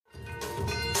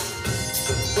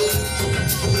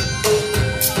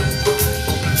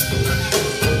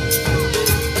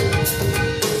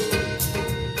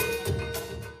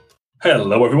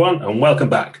Hello everyone and welcome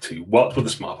back to What Would the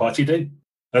Smart Party Do?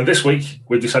 And this week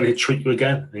we've decided to treat you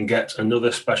again and get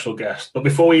another special guest. But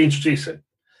before we introduce him,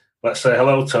 let's say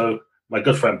hello to my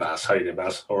good friend Baz. How you doing,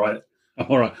 Baz? All right? I'm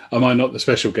all right. Am I not the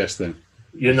special guest then?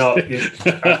 You're not.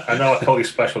 I know I call you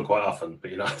special quite often,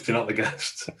 but you're not the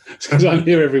guest. It's because I'm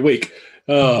here every week.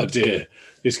 Oh dear.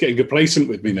 It's getting complacent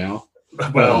with me now.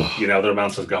 Well, the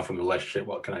romance has gone from the relationship.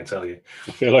 What can I tell you?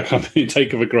 I feel like I'm being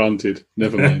taken for granted.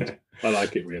 Never mind. I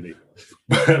like it, really.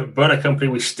 But a company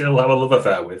we still have a love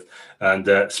affair with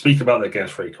and speak about their games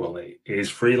frequently is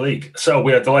Free League. So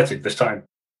we are delighted this time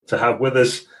to have with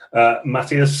us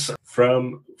Matthias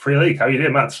from Free League. How are you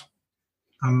doing, Matt?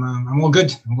 I'm all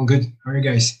good. How are you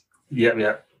guys?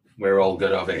 Yeah. We're all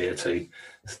good over here too.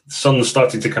 Sun's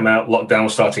starting to come out,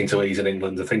 lockdown's starting to ease in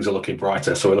England, and things are looking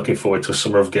brighter. So we're looking forward to a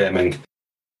summer of gaming.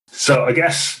 So I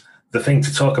guess the thing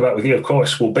to talk about with you, of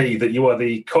course, will be that you are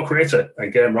the co-creator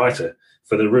and game writer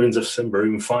for the Ruins of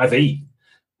Symbaroum 5e,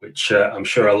 which I'm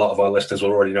sure a lot of our listeners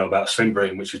will already know about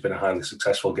Symbaroum, which has been a highly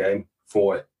successful game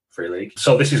for Free League.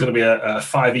 So this is going to be a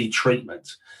 5e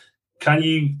treatment. Can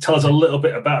you tell us a little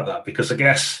bit about that? Because I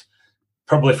guess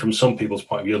probably from some people's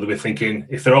point of view, they'll be thinking,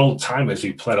 if they're old timers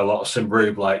who played a lot of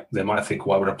Symbaroum, like they might think,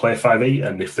 why would I play 5e?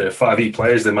 And if they're 5e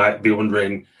players, they might be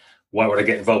wondering, why would I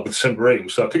get involved with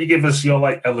Symbaroum? So can you give us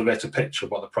your elevator pitch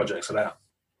of what the project's about?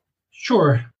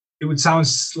 Sure. It would sound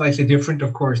slightly different,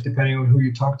 of course, depending on who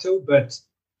you talk to, but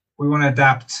we want to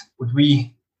adapt what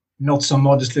we not so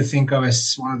modestly think of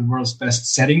as one of the world's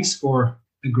best settings for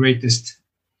the greatest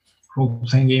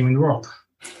role-playing game in the world.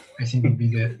 I think it would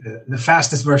be the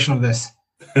fastest version of this.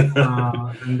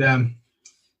 So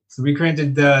we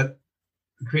created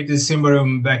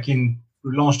Symbaroum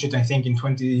we launched it, I think, in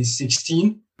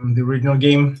 2016, the original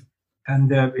game,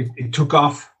 and it took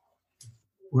off.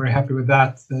 We're happy with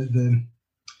that. The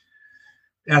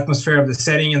atmosphere of the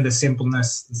setting and the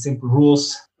simpleness, the simple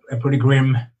rules are pretty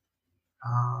grim,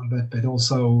 but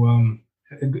also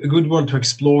a good world to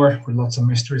explore with lots of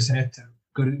mysteries in it.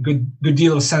 Good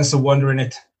deal of sense of wonder in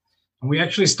it. And we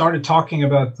actually started talking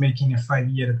about making a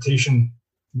 5e adaptation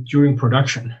during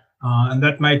production. And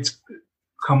that might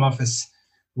come off as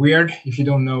weird if you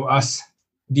don't know us.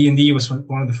 D&D was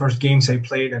one of the first games I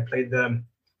played. I played the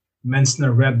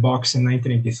Menzner Red Box in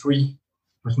 1983.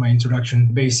 Was my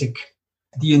introduction, basic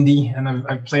D&D. And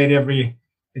I've played every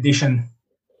edition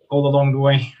all along the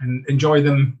way and enjoyed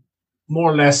them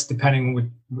more or less depending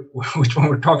on which one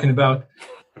we're talking about.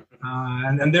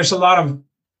 And there's a lot of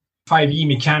 5e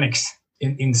mechanics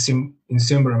in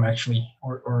Symbaroum actually,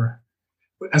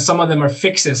 and some of them are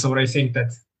fixes of what I think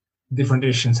that different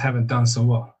editions haven't done so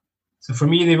well. So for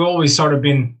me, they've always sort of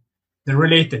they're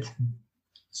related.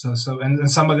 So and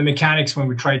some of the mechanics when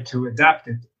we tried to adapt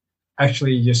it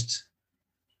actually just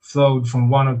flowed from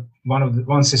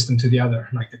one system to the other.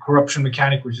 Like the corruption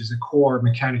mechanic, which is a core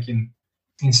mechanic in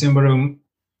Symbaroum,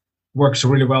 works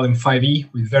really well in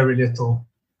 5e with very little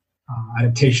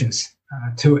adaptations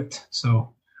to it.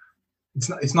 So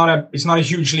it's not a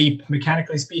huge leap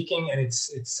mechanically speaking, and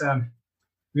it's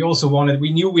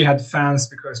we knew we had fans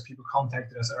because people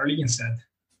contacted us early and said,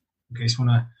 okay,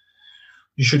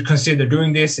 you should consider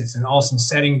doing this. It's an awesome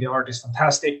setting. The art is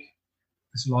fantastic.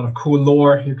 There's a lot of cool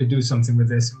lore. You could do something with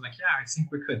this. I'm like, yeah, I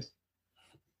think we could.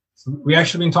 So we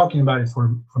actually been talking about it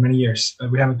for many years,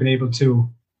 but we haven't been able to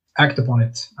act upon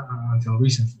it until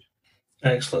recently.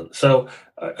 Excellent. So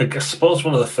I suppose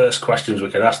one of the first questions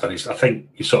we could ask then is, I think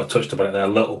you sort of touched upon it there a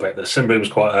little bit, that Symbaroum is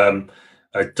quite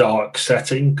a dark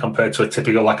setting compared to a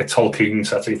typical, like a Tolkien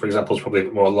setting, for example, is probably a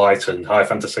bit more light and high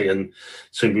fantasy, and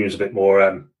Symbaroum is a bit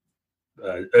more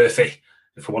earthy,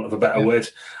 for want of a better word.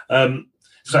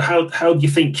 So how do you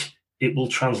think it will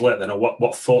translate then, or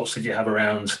what thoughts did you have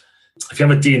around, if you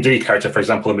have a D&D character, for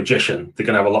example, a magician, they're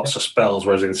going to have lots of spells,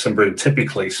 whereas in Symbaroum,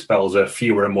 typically spells are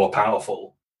fewer and more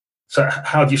powerful. So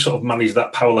how do you sort of manage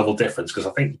that power level difference? Because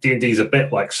I think D&D is a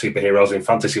bit like superheroes in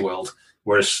fantasy world,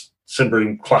 whereas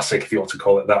Symbaroum Classic, if you want to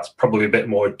call it, that's probably a bit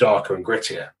more darker and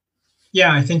grittier.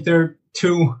 Yeah, I think there are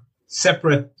two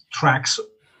separate tracks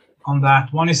on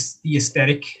that. One is the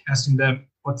aesthetic, as in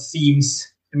what themes.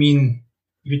 I mean,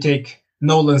 if you take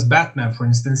Nolan's Batman, for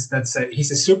instance,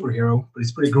 he's a superhero, but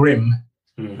it's pretty grim.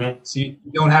 Mm-hmm. So you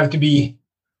don't have to be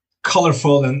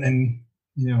colorful and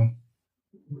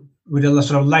with a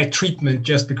sort of light treatment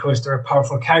just because there are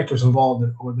powerful characters involved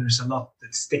or there's a lot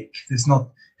at stake. It's not,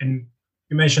 and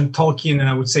you mentioned Tolkien, and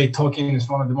I would say Tolkien is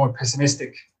one of the more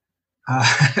pessimistic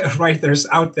writers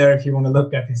out there. If you want to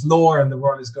look at his lore and the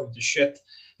world is going to shit,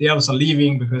 the elves are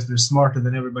leaving because they're smarter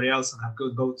than everybody else and have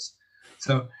good boats.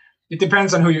 So it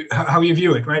depends on how you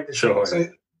view it, right? Sure. So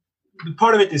the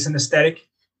part of it is an aesthetic.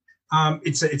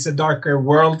 It's a darker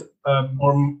world,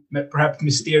 more perhaps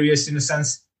mysterious in a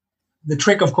sense. The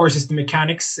trick, of course, is the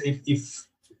mechanics. If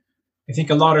I think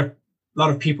a lot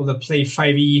of people that play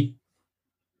 5e,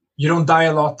 you don't die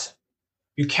a lot.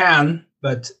 You can,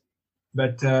 but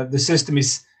the system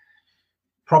is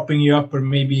propping you up or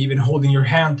maybe even holding your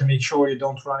hand to make sure you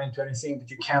don't run into anything that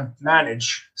you can't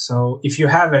manage. So if you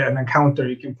have an encounter,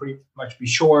 you can pretty much be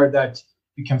sure that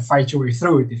you can fight your way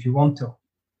through it if you want to.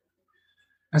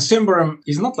 And Symbaroum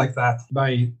is not like that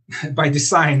by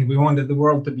design. We wanted the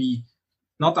world to be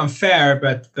not unfair,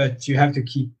 but you have to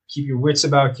keep your wits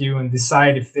about you and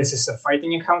decide if this is a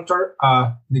fighting encounter,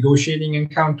 a negotiating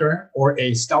encounter, or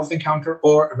a stealth encounter,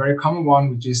 or a very common one,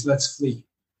 which is let's flee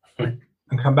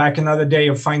and come back another day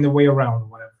or find a way around or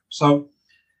whatever. So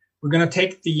we're going to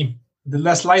take the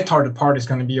less lighthearted part is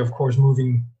going to be, of course,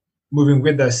 moving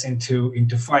with us into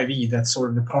 5e. That's sort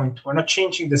of the point. We're not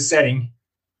changing the setting.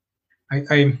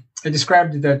 I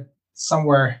described it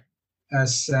somewhere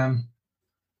as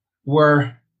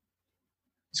where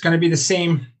it's going to be the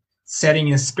same setting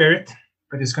in spirit,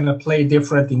 but it's going to play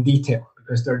different in detail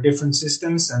because there are different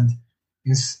systems. And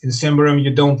in Symbaroum,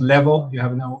 you don't level. You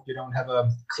don't have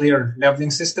a clear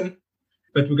leveling system.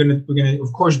 But we're gonna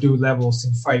of course do levels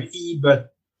in 5e,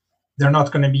 but they're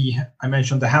not going to be. I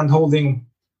mentioned the hand holding.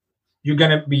 You're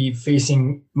going to be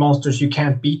facing monsters you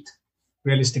can't beat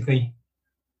realistically.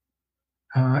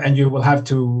 And you will have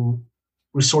to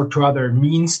resort to other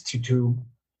means to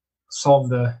solve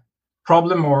the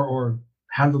problem or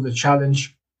handle the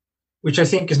challenge, which I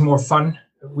think is more fun.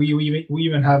 We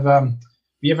even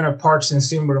have parts in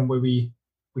Symbaroum where we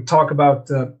talk about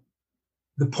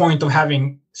the point of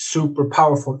having super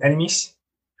powerful enemies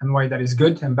and why that is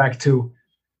good. And back to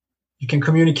you can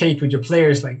communicate with your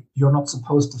players like you're not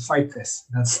supposed to fight this.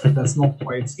 That's not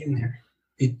why it's in here.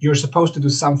 You're supposed to do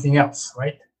something else,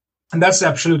 right? And that's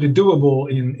absolutely doable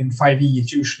in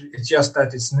 5e. It's just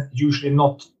that it's usually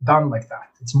not done like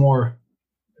that. It's more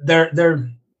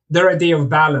their idea of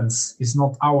balance is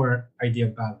not our idea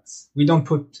of balance. We don't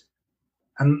put,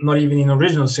 and not even in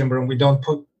original Symbaroum, we don't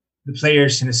put the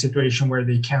players in a situation where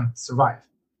they can't survive.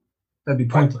 That'd be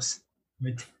pointless.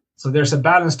 Right? So there's a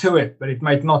balance to it, but it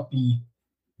might not be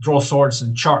draw swords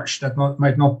and charge. That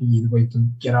might not be the way to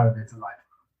get out of it alive.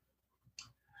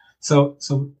 So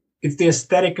it's the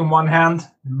aesthetic on one hand,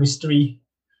 the mystery,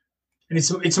 and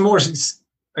it's more,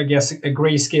 I guess, a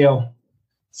grayscale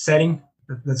setting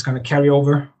that's going to carry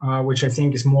over, which I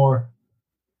think is more,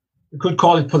 you could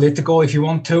call it political if you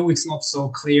want to. It's not so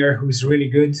clear who's really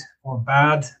good or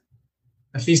bad,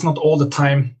 at least not all the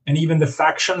time. And even the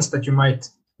factions that you might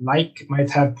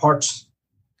have parts,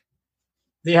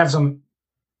 they have some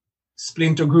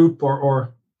splinter group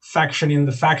or faction in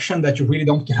the faction that you really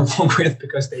don't get along with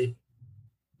because they,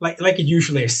 like it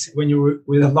usually is, when you're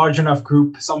with a large enough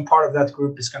group, some part of that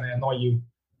group is going to annoy you.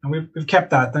 And we've kept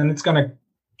that, and it's going to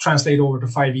translate over to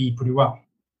 5e pretty well.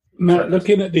 Matt,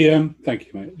 looking at the thank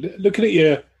you, mate. Looking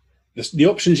at the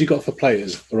options you got for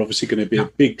players are obviously going to be a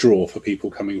big draw for people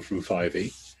coming from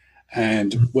 5e,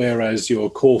 and whereas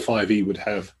your core 5e would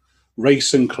have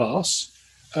race and class,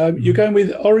 you're going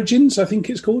with Origins. I think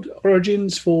it's called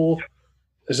Origins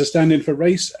as a stand-in for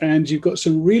race, and you've got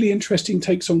some really interesting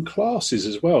takes on classes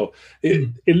as well.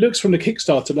 It looks from the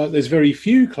Kickstarter like there's very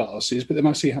few classes, but they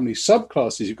must see how many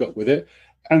subclasses you've got with it,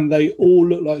 and they all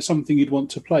look like something you'd want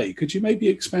to play. Could you maybe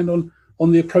expand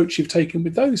on the approach you've taken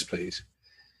with those, please?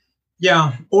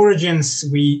 Yeah, Origins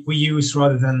we use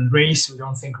rather than race. We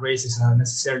don't think race is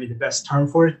necessarily the best term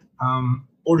for it.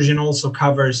 Origin also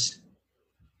covers,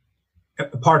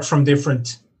 apart from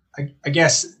different, I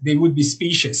guess they would be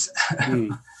species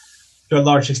to a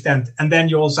large extent. And then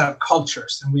you also have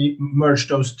cultures, and we merge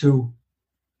those two.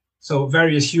 So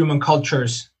various human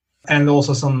cultures and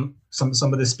also some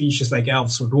of the species like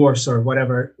elves or dwarves or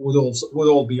whatever would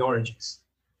all be Origins.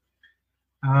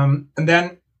 And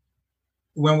then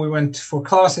when we went for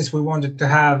classes, we wanted to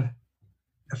have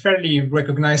a fairly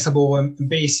recognizable and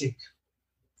basic,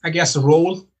 I guess,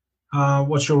 role.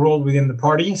 What's your role within the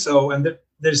party? So, and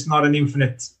there's not an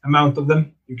infinite amount of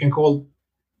them. You can call,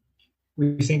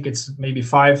 we think it's maybe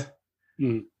 5,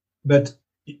 but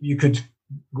you could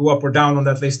go up or down on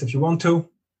that list if you want to.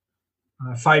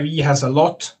 5e has a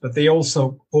lot, but they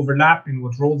also overlap in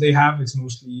what role they have. It's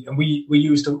mostly, and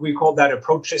we call that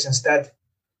approaches instead.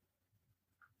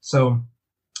 So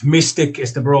mystic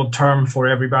is the broad term for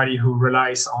everybody who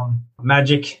relies on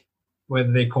magic,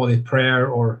 whether they call it prayer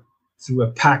or through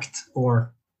a pact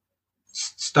or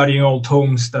studying old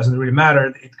tomes, doesn't really matter.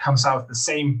 It comes out the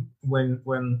same when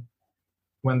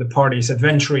the party is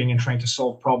adventuring and trying to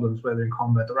solve problems, whether in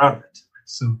combat or out of it.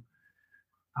 So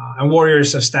And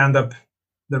warriors are stand-up.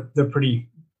 They're pretty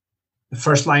the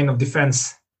first line of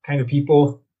defense kind of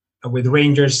people, with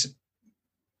rangers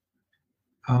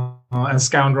and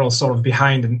scoundrels sort of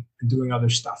behind and doing other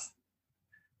stuff.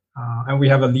 And we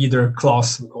have a leader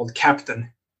class called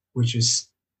captain, which is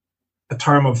a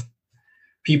term of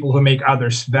people who make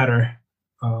others better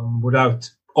without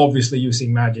obviously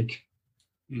using magic.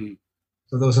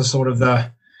 So those are sort of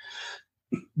the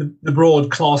broad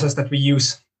classes that we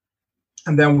use,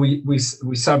 and then we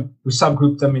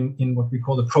subgroup them in what we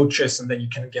call approaches, and then you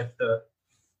can get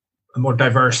a more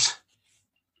diverse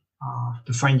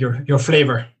to find your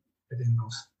flavor within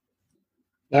those.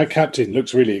 That captain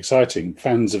looks really exciting.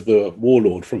 Fans of the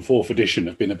Warlord from 4th edition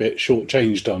have been a bit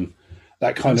shortchanged on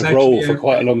that kind of role for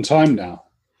quite a long time now.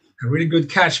 A really good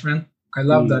catch, man. I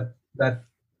love that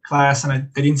class, and I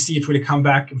didn't see it really come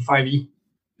back in 5e.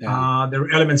 Yeah. There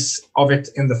are elements of it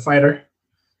in the fighter,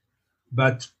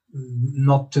 but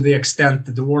not to the extent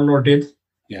that the Warlord did.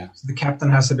 Yeah, so the captain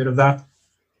has a bit of that,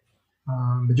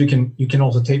 but you can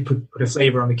also put a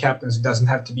flavor on the captains. It doesn't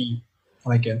have to be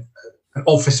like an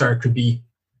officer. It could be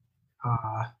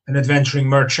an adventuring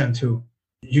merchant who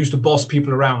used to boss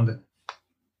people around, and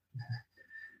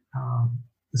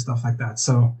stuff like that.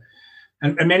 So,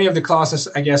 and many of the classes,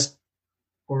 I guess,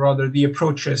 or rather the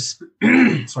approaches,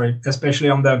 sorry, especially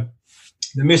on the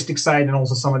mystic side and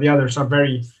also some of the others, are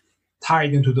very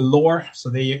tied into the lore. So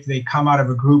they come out of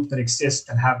a group that exists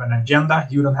and have an agenda.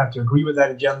 You don't have to agree with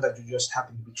that agenda. You just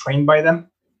happen to be trained by them.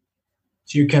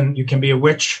 So you can be a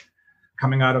witch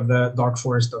coming out of the dark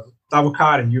forest of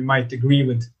Davokar, and you might agree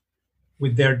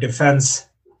with their defense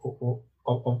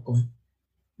of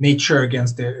nature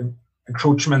against the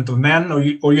encroachment of men,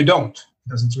 or you don't. It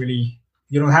doesn't really.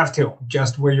 You don't have to,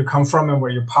 just where you come from and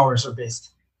where your powers are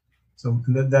based. So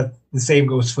that the same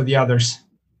goes for the others.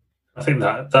 I think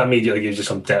that immediately gives you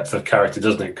some depth of character,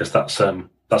 doesn't it? Because that's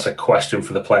a question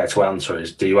for the player to answer: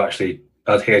 is do you actually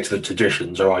adhere to the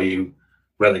traditions, or are you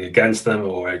railing against them,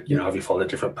 or have you followed a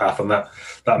different path? And that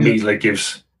immediately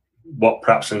gives what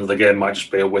perhaps in the game might just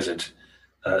be a wizard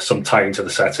some tie into the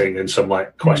setting and some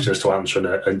like questions to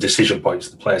answer and decision points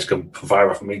the players can fire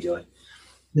off immediately.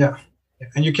 Yeah.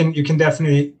 And you can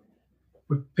definitely,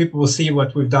 people will see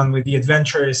what we've done with the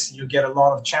adventures. You get a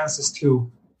lot of chances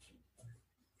to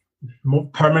more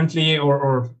permanently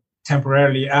or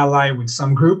temporarily ally with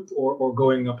some group or go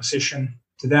in opposition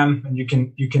to them. And you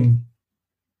can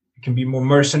be more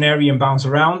mercenary and bounce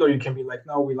around, or you can be like,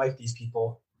 no, we like these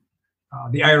people.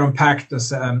 The Iron Pact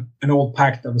is an old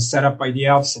pact that was set up by the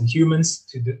elves and humans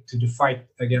to fight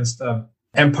against the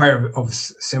Empire of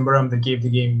Symbaroum that gave the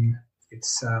game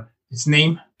its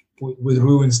name, with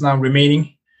ruins now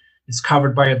remaining. It's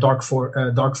covered by a dark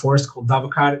forest called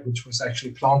Davokar, which was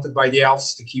actually planted by the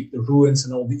elves to keep the ruins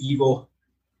and all the evil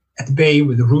at bay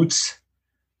with the roots.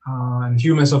 And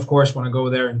humans, of course, want to go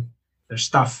there, and there's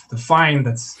stuff to find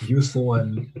that's useful,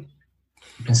 and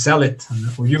you can sell it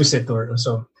or use it or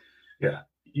so. Yeah.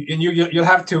 You'll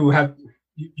have to have.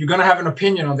 You're going to have an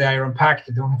opinion on the Iron Pact.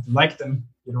 You don't have to like them.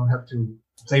 You don't have to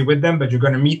play with them, but you're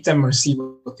going to meet them or see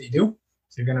what they do.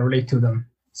 So you're going to relate to them.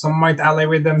 Some might ally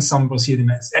with them. Some will see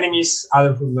them as enemies.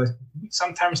 Others will.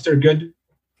 Sometimes they're good.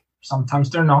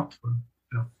 Sometimes they're not.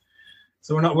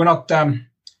 So we're not. The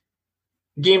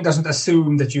game doesn't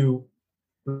assume that you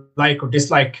like or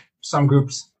dislike some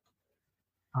groups,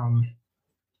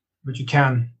 but you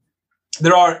can.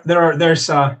 There's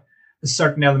a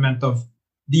certain element of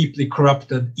deeply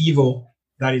corrupted evil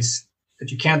that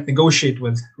you can't negotiate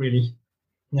with, really.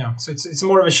 Yeah. So it's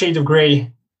more of a shade of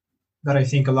gray that I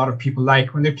think a lot of people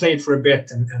like when they play it for a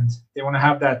bit, and they want to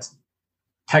have that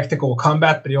tactical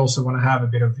combat, but they also want to have a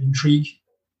bit of intrigue.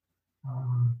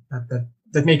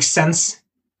 That makes sense.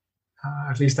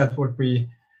 At least that's what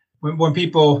when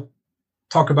people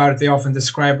talk about it, they often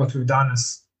describe what we've done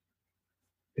as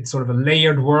it's sort of a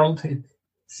layered world.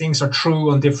 Things are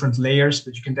true on different layers,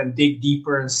 but you can then dig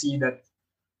deeper and see that,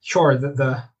 sure,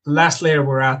 the last layer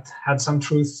we're at had some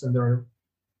truths, and there are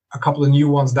a couple of new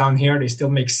ones down here. They still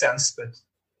make sense, but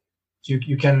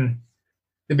you can.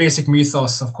 The basic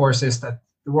mythos, of course, is that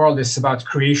the world is about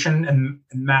creation, and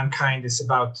mankind is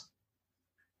about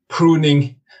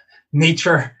pruning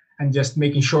nature and just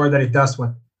making sure that it does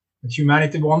what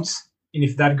humanity wants. And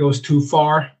if that goes too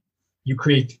far, you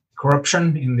create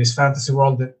corruption in this fantasy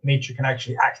world that nature can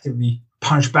actually actively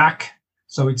punch back.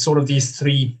 So it's sort of these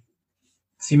three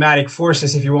thematic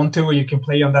forces, if you want to, or you can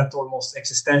play on that almost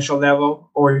existential level,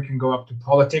 or you can go up to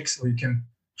politics, or you can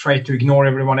try to ignore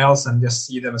everyone else and just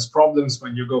see them as problems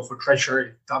when you go for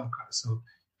treasure. So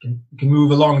you can move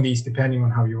along these depending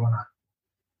on how you want to.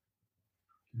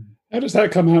 How does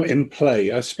that come out in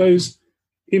play? I suppose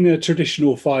in a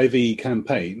traditional 5e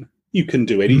campaign, you can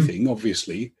do anything,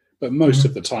 obviously, but most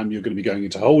of the time you're going to be going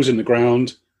into holes in the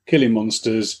ground, killing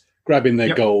monsters, grabbing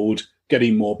their gold,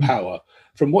 getting more power.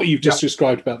 From what you've just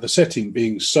described about the setting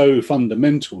being so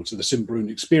fundamental to the Symbaroum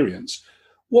experience,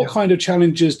 what kind of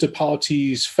challenges do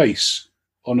parties face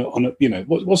on a you know,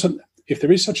 if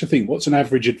there is such a thing, what's an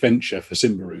average adventure for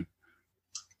Symbaroum?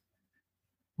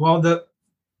 Well,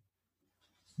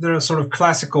 there are sort of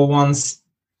classical ones.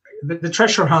 The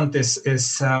treasure hunt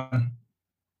is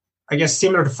I guess,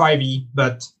 similar to 5e,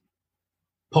 but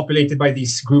populated by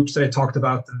these groups that I talked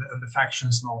about and the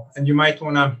factions and all. And you might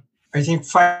want to, I think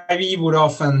 5e would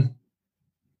often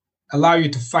allow you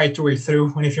to fight your way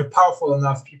through. And if you're powerful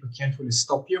enough, people can't really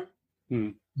stop you.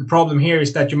 The problem here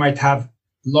is that you might have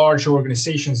large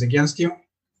organizations against you,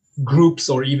 groups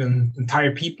or even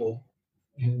entire people.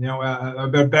 You know, a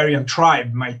barbarian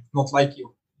tribe might not like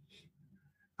you.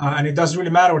 And it doesn't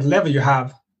really matter what level you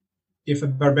have if a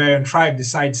barbarian tribe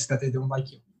decides that they don't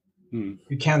like you.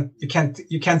 You can't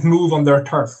move on their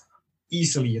turf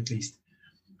easily, at least.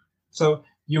 So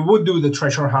you would do the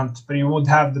treasure hunt, but you would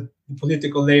have the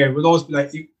political layer. It would always be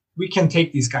like, we can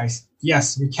take these guys.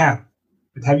 Yes, we can.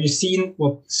 But have you seen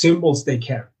what symbols they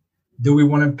carry? Do we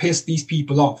want to piss these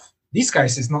people off? These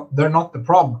guys they're not the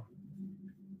problem.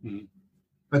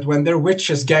 But when their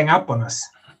witches gang up on us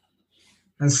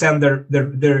and send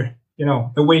their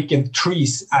awakened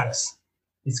trees at us,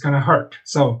 it's gonna hurt.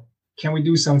 So can we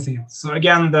do something else? So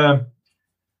again, the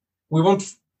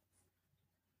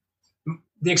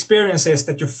experience is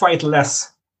that you fight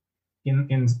less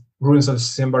in Ruins of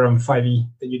Symbaroum 5e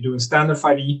than you do in standard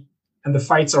 5e, and the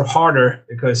fights are harder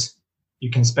because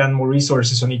you can spend more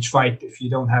resources on each fight if you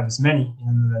don't have as many in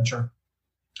an adventure.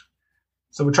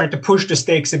 So we're trying to push the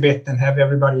stakes a bit and have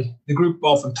everybody, the group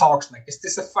often talks like, is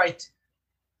this a fight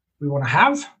we want to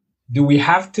have? Do we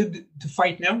have to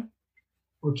fight now?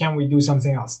 Or can we do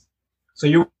something else? So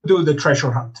you do the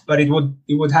treasure hunt, but it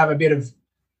would have a bit of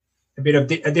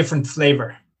a different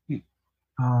flavor.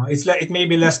 It may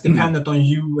be less dependent on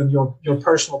you and your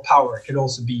personal power. It could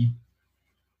also be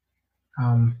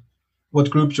what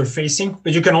groups you're facing.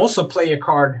 But you can also play a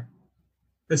card.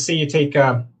 Let's say you take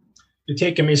a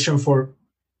mission for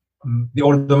the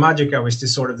Ordo Magica, which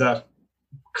is sort of the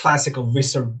classical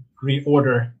wizardry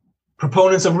order.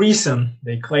 Proponents of reason,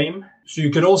 they claim. So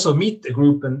you could also meet the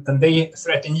group and they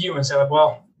threaten you and say,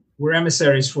 well, we're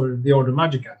emissaries for the Ordo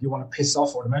Magica. You want to piss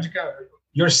off Ordo Magica?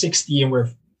 You're 60 and we're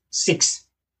 6.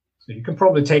 So you can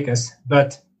probably take us,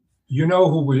 but you know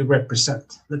who we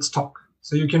represent. Let's talk.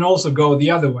 So you can also go the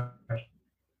other way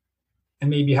and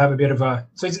maybe have a bit of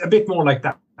so it's a bit more like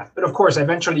that. But of course,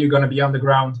 eventually you're going to be on the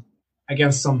ground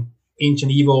against some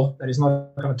ancient evil that is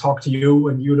not going to talk to you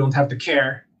and you don't have to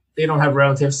care. They don't have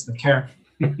relatives that care.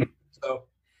 So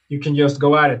you can just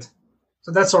go at it.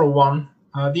 So that's sort of one.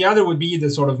 The other would be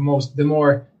the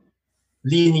more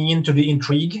leaning into the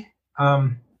intrigue.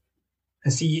 And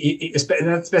see,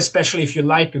 especially if you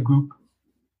like a group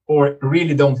or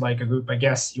really don't like a group, I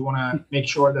guess you want to make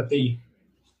sure that they,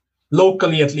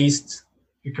 locally at least,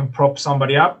 you can prop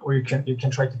somebody up or you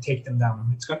can try to take them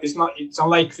down. It's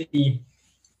unlikely.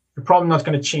 You're probably not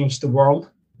going to change the world.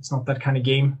 It's not that kind of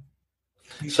game.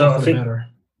 So I think,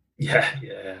 yeah.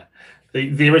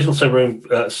 The original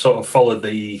Symbaroum sort of followed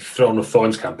the Throne of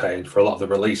Thorns campaign for a lot of the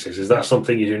releases. Is that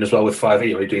something you're doing as well with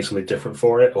 5e, or are you doing something different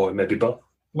for it, or maybe both?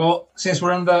 Well, since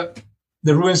we're in the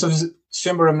Ruins of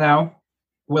Symbaroum now,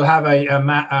 we'll have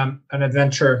an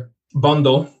adventure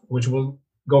bundle, which will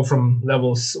go from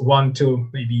levels 1 to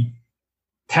maybe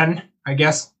 10, I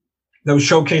guess. That will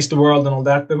showcase the world and all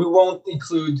that, but we won't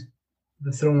include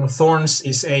the Throne of Thorns.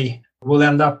 Will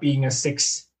end up being a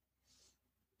six-part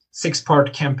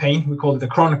campaign. We call it the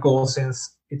Chronicle,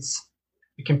 since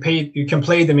you can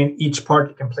play them in each part.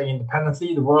 You can play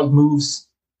independently. The world moves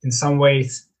in some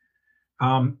ways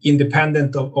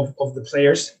independent of the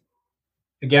players.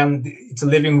 Again, it's a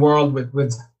living world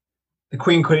with the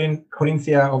Queen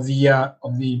Corinthia of the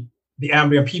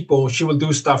Ambrian people. She will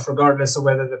do stuff regardless of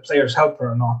whether the players help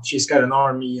her or not. She's got an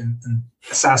army and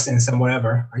assassins and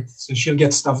whatever, right? So she'll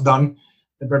get stuff done.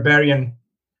 The barbarian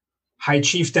high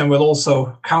chieftain will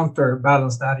also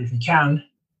counterbalance that if he can.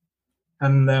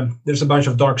 And there's a bunch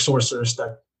of dark sorcerers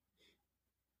that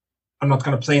are not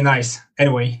going to play nice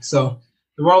anyway. So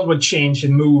the world will change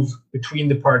and move between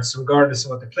the parts regardless of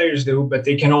what the players do, but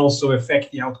they can also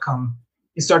affect the outcome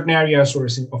in certain areas or,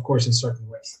 of course, in certain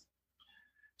ways.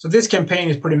 So this campaign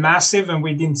is pretty massive, and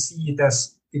we didn't see it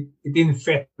as it didn't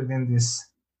fit within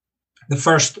the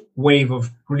first wave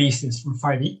of releases from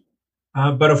 5e.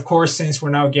 But of course, since we're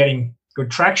now getting good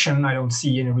traction, I don't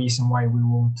see any reason why we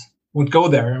won't go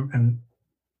there and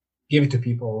give it to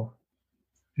people.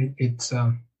 It's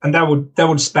and that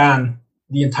would span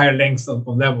the entire length of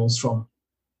levels from,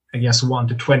 I guess, 1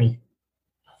 to 20,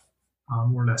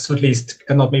 more or less. So at least,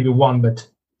 and not maybe 1, but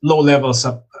low levels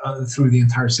up through the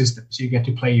entire system. So you get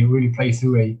to really play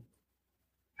through a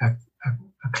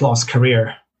class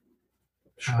career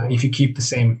if you keep the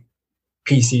same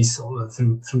PCs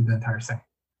through the entire thing.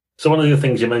 So one of the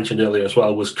things you mentioned earlier as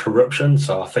well was corruption.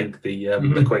 So I think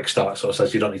the quick start sort of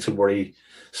says you don't need to worry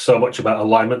so much about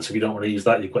alignments. If you don't want to use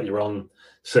that, you've got your own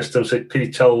system. So can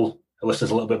you tell the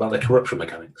listeners a little bit about the corruption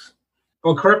mechanics?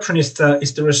 Well, corruption is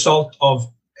the result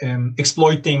of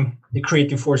exploiting the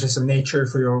creative forces of nature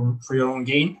for your own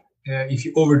gain. If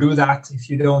you overdo that, if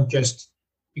you don't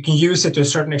you can use it to a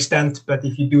certain extent, but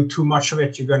if you do too much of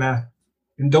it, you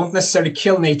don't necessarily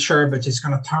kill nature, but it's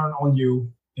going to turn on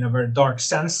you in a very dark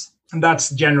sense. And that's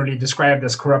generally described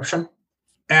as corruption.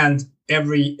 And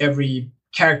every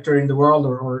character in the world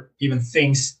or even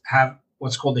things have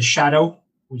what's called a shadow,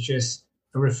 which is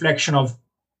a reflection of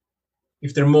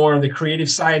if they're more on the creative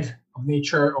side of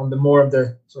nature, on the more of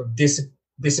the sort of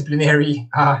disciplinary,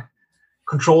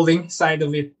 controlling side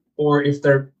of it, or if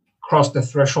they're crossed the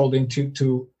threshold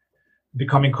into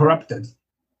becoming corrupted.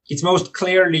 It's most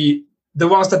clearly the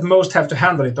ones that most have to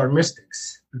handle it are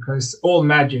mystics, because all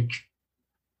magic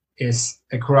is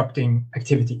a corrupting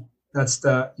activity. That's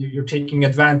you're taking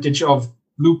advantage of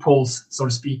loopholes, so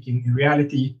to speak, in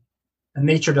reality, and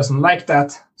nature doesn't like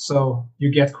that, so you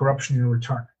get corruption in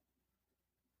return.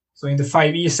 So in the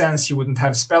 5e sense, you wouldn't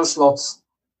have spell slots.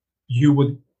 You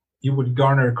would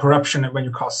garner corruption when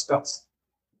you cast spells.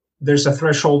 There's a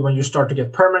threshold when you start to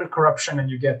get permanent corruption and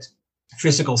you get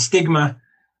physical stigma.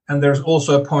 And there's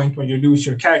also a point when you lose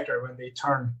your character, when they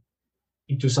turn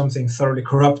into something thoroughly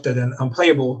corrupted and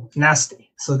unplayable,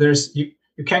 nasty. So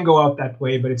you can go out that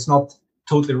way, but it's not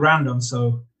totally random.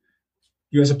 So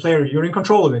you as a player, you're in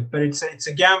control of it, but it's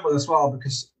a gamble as well,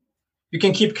 because you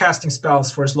can keep casting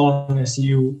spells for as long as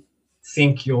you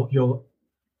think you'll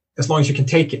as long as you can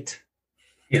take it.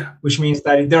 Yeah. Which means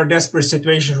that there are desperate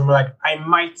situations where like, I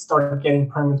might start getting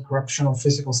permanent corruption or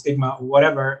physical stigma or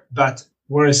whatever, but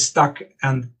we're stuck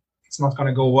and it's not going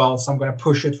to go well, so I'm going to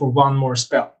push it for one more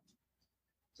spell.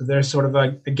 So there's sort of a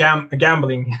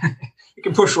gambling. You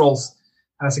can push rolls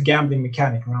as a gambling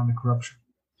mechanic around the corruption.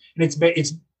 And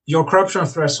it's your corruption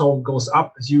threshold goes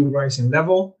up as you rise in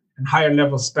level, and higher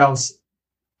level spells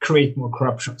create more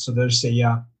corruption. So there's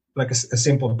a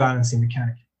simple balancing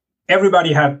mechanic.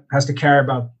 Everybody has to care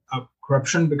about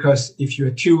corruption, because if you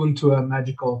attune to a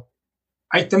magical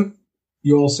item,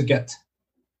 you also get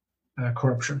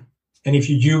corruption. And if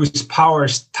you use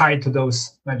powers tied to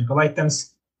those magical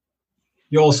items,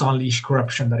 you also unleash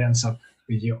corruption that ends up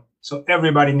with you. So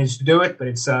everybody needs to do it, but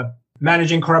it's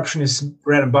managing corruption is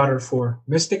bread and butter for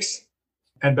mystics,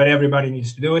 but everybody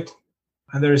needs to do it.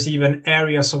 And there's even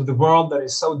areas of the world that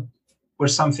is where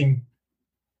some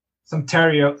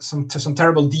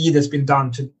terrible deed has been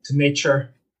done to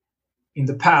nature in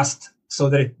the past, so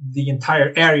that the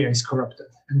entire area is corrupted,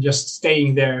 and just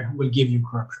staying there will give you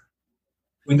corruption.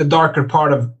 In the darker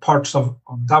parts of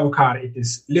Davokar, it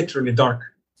is literally dark,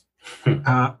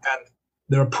 and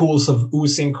there are pools of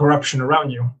oozing corruption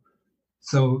around you.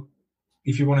 So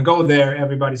if you want to go there,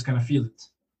 everybody's going to feel it.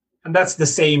 And that's the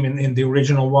same in the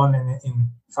original one in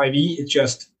 5e. It's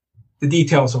just the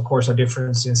details, of course, are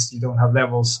different since you don't have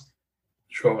levels.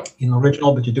 Sure. In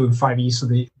original, but you do in 5e, so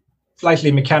the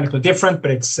slightly mechanically different,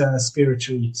 but it's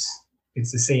spiritually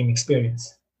it's the same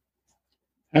experience.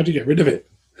 How do you get rid of it?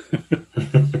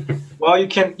 Well, you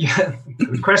can. Yeah,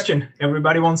 good question.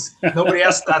 Nobody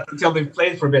asked that until they've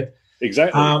played for a bit.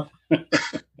 Exactly.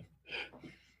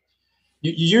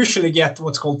 You usually get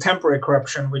what's called temporary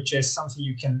corruption, which is something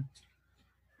you can.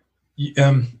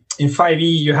 In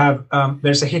 5e, you have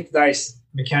there's a hit dice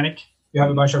mechanic. You have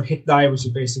a bunch of hit die, which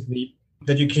is basically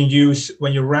that you can use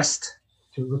when you rest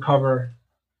to recover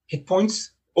hit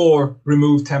points or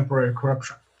remove temporary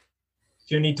corruption.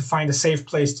 So you need to find a safe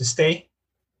place to stay,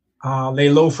 lay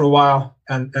low for a while,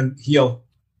 and heal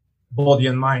body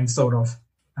and mind, sort of.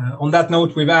 On that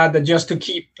note, we've added, just to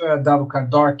keep Davokar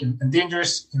dark and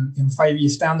dangerous, in 5e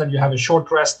standard, you have a short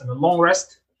rest and a long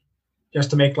rest. Just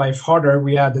to make life harder,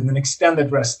 we added an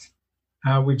extended rest,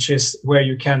 which is where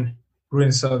you can,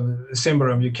 Ruins of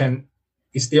Symbaroum,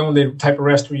 it's the only type of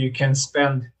rest where you can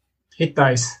spend hit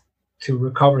dice to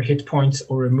recover hit points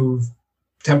or remove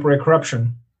temporary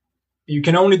corruption. You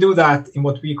can only do that in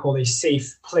what we call a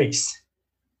safe place,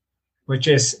 which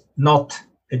is not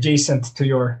adjacent to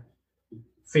your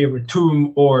favorite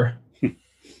tomb or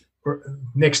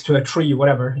next to a tree,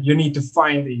 whatever. You need to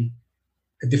find a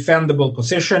defendable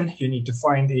position. You need to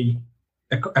find a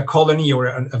a colony or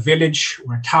a village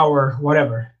or a tower,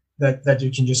 whatever, that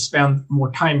you can just spend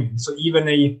more time in. So even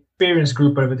a experienced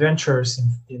group of adventurers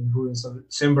in Ruins of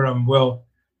Symbaroum will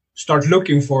start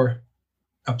looking for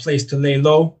a place to lay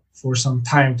low for some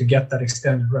time to get that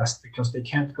extended rest, because they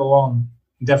can't go on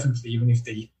indefinitely, even if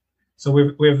they. So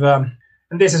we've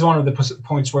and this is one of the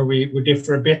points where we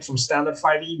differ a bit from standard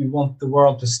 5e. We want the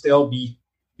world to still be.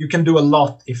 You can do a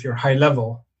lot if you're high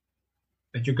level,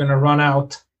 but you're going to run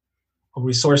out of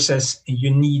resources, and you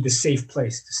need a safe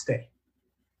place to stay.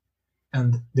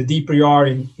 And the deeper you are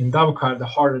in Davokar, the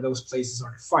harder those places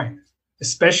are to find,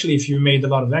 especially if you made a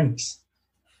lot of enemies.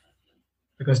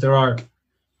 Because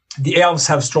the elves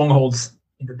have strongholds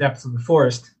in the depths of the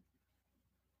forest.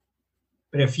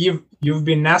 But if you've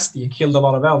been nasty and killed a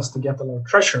lot of elves to get a lot of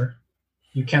treasure,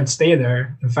 you can't stay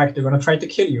there. In fact, they're going to try to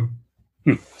kill you.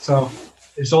 So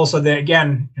there's also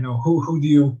who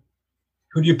do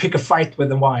you pick a fight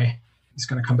with and why? It's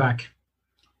going to come back.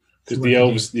 The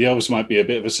elves might be a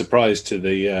bit of a surprise to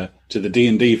the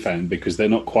D&D fan, because they're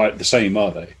not quite the same,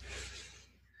 are they?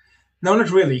 No,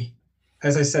 not really.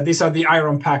 As I said, these are the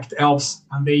Iron Pact elves,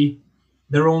 and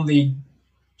their only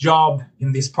job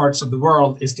in these parts of the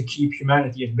world is to keep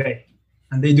humanity at bay,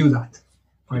 and they do that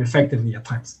quite effectively at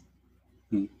times.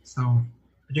 So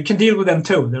you can deal with them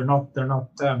too. They're not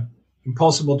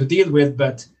impossible to deal with,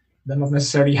 but they're not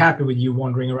necessarily happy with you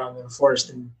wandering around in the forest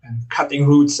and cutting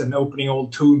roots and opening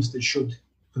old tombs that should,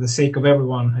 for the sake of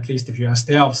everyone, at least if you ask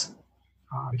the elves,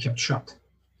 be kept shut.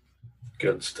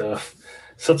 Good stuff.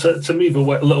 So to move a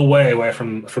little way away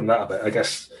from that a bit, I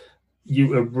guess you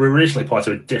were originally part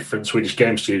of a different Swedish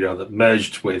game studio that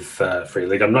merged with Free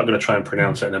League. I'm not going to try and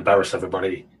pronounce it and embarrass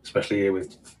everybody, especially you.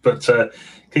 But can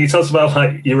you tell us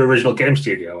about your original game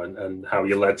studio and how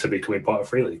you led to becoming part of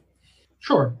Free League?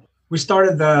 Sure. We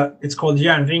started it's called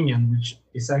Järnringen, which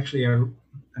is actually an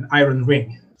iron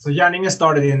ring. So Järnringen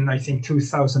started in, I think,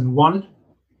 2001,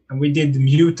 and we did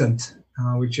Mutant,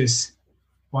 which is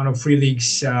one of Free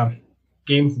League's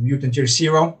games, Mutant Year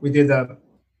Zero. We did a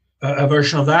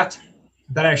version of that.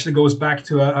 That actually goes back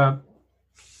to a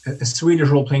Swedish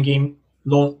role-playing game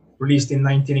released in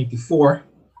 1984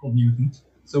 called Mutant.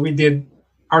 So we did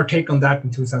our take on that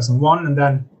in 2001, and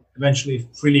then eventually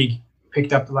Free League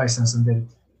picked up the license and did it.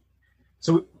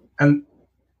 So, and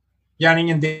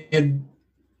Järnringen did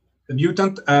the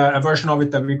Mutant, a version of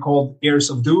it that we called Ears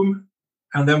of Doom.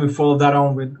 And then we followed that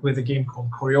on with a game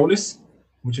called Coriolis,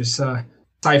 which is a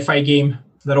sci-fi game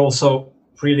that also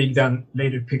Free League then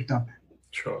later picked up.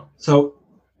 Sure. So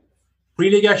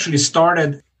Free League actually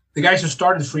started, the guys who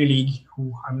started Free League,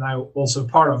 who I'm now also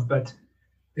part of, but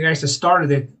the guys that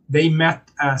started it, they met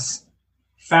as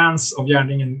fans of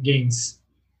Järnringen games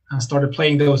and started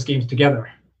playing those games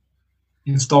together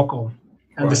in Stockholm,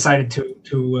 and decided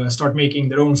to start making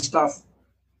their own stuff.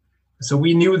 So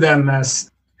we knew them as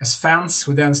fans,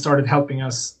 who then started helping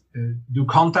us do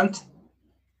content.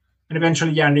 And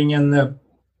eventually Järnringen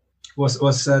was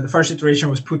the first iteration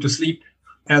was put to sleep,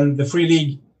 and the Free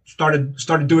League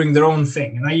started doing their own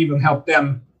thing. And I even helped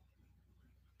them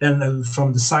then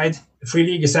from the side. The Free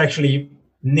League is actually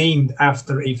named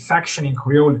after a faction in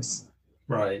Coriolis.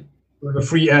 Right.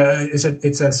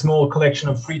 It's a small collection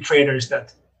of free traders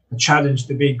that challenge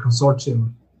the big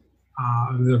consortium.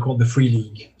 They're called the Free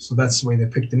League. So that's the way they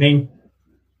picked the name,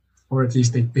 or at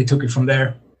least they took it from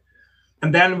there.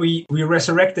 And then we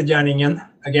resurrected Järnringen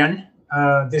again,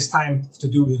 this time to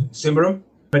do Symbaroum.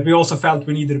 But we also felt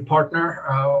we needed a partner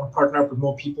up with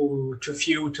more people. We were too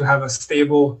few to have a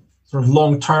stable, sort of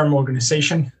long-term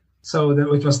organization. So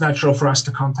it was natural for us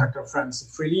to contact our friends at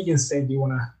Free League and say, do you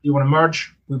want to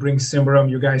merge? We bring Symbaroum.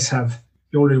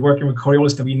 You're already working with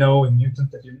Coriolis that we know, and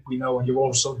Mutant that we know, and you've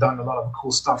also done a lot of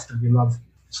cool stuff that we love.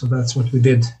 So that's what we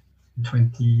did in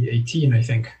 2018, I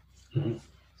think.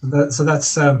 Mm-hmm. So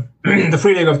that's the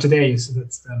Free League of today. So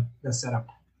that's the setup.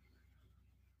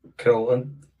 Cool.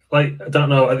 And I don't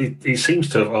know, he seems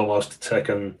to have almost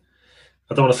taken,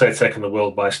 I don't want to say taken the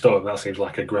world by storm, that seems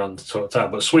like a grand sort of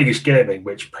time, but Swedish gaming,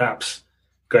 which perhaps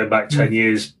going back 10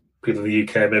 years, people in the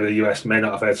UK, maybe the US may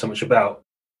not have heard so much about.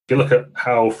 If you look at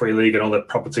how Free League and all the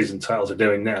properties and titles are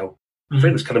doing now, I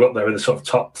think it's kind of up there in the sort of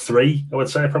top 3, I would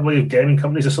say, probably, of gaming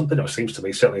companies or something. It seems to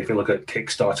be, certainly if you look at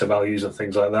Kickstarter values and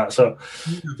things like that. So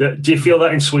do you feel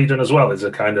that in Sweden as well? Is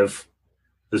a kind of,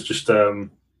 there's just a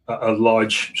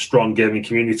large, strong gaming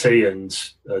community and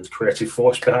a creative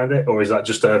force behind it? Or is that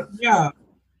just a... Yeah,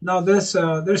 no, there's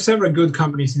several good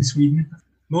companies in Sweden.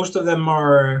 Most of them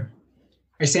are,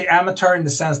 I say amateur in the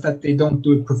sense that they don't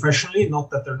do it professionally, not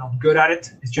that they're not good at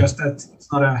it. It's just that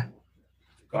it's not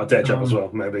a day job as well,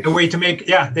 maybe. A way to make,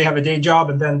 they have a day job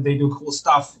and then they do cool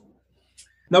stuff.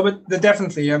 No, but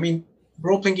definitely. I mean,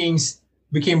 role-playing games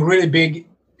became really big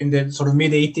in the sort of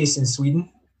mid-'80s in Sweden,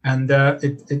 and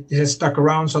it has stuck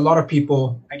around. So a lot of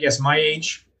people, I guess my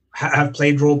age, have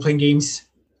played role-playing games.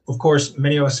 Of course,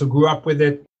 many of us who grew up with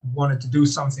it wanted to do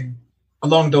something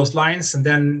along those lines, and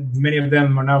then many of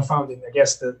them are now found in, I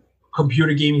guess, the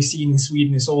computer gaming scene in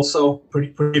Sweden is also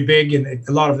pretty big, and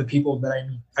a lot of the people that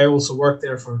I also worked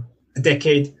there for a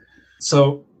decade,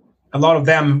 so a lot of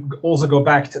them also go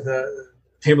back to the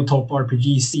tabletop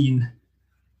RPG scene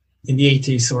in the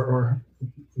 80s or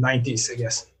 90s, I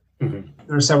guess. Mm-hmm.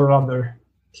 There are several other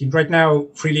teams right now.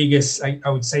 Free League is, I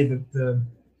would say, the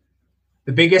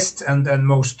biggest and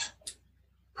most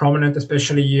prominent,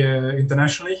 especially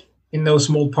internationally, in no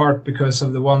small part because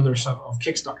of the wonders of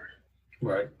Kickstarter.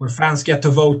 Right. Where fans get to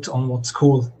vote on what's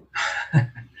cool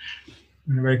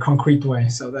in a very concrete way.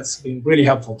 So that's been really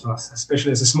helpful to us,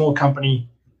 especially as a small company.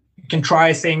 You can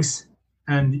try things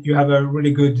and you have a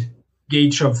really good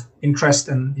gauge of interest,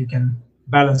 and you can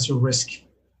balance your risk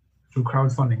through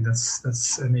crowdfunding.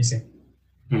 That's amazing.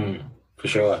 For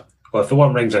sure. Well, if the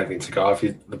one rings anything to go,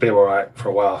 the beer all right for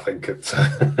a while, I think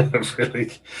it's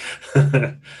really.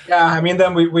 Yeah, I mean,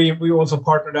 then we also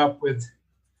partnered up with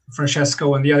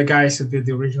Francesco and the other guys who did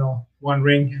the original One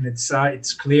Ring, and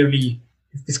it's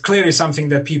clearly something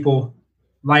that people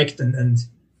liked and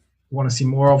want to see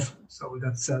more of. So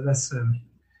that's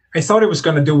I thought it was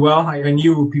going to do well. I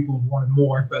knew people wanted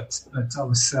more, but I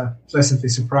was pleasantly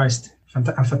surprised.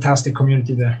 A fantastic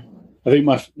community there. I think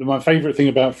my favorite thing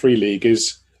about Free League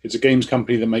is it's a games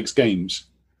company that makes games,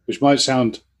 which might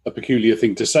sound a peculiar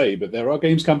thing to say, but there are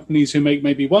games companies who make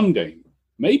maybe one game,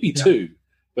 maybe two,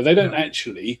 but they don't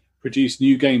actually produce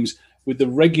new games with the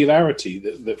regularity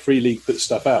that Free League puts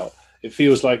stuff out. It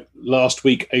feels like last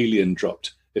week Alien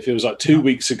dropped. It feels like 2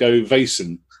 weeks ago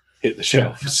Vaesen hit the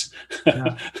shelves.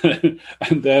 Yeah.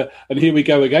 And here we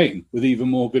go again with even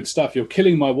more good stuff. You're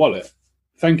killing my wallet.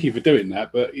 Thank you for doing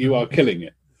that, but you are killing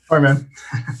it. Sorry, man.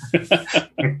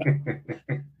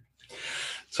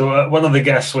 So one of the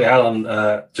guests we had on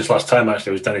just last time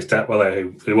actually was Dennis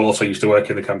Detwiller, who also used to work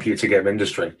in the computer game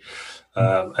industry,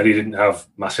 and he didn't have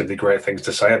massively great things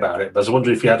to say about it. But I was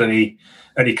wondering if you had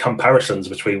any comparisons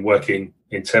between working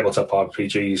in tabletop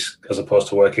RPGs as opposed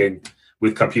to working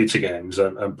with computer games,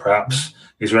 and perhaps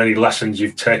is there any lessons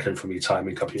you've taken from your time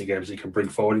in computer games that you can bring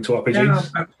forward into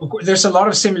RPGs? Yeah, there's a lot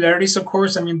of similarities, of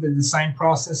course. I mean, the design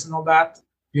process and all that.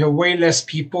 You have way less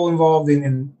people involved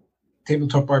in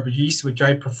tabletop RPGs, which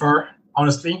I prefer.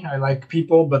 Honestly, I like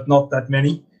people, but not that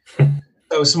many.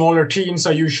 So smaller teams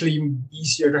are usually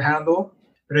easier to handle.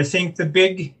 But I think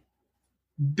the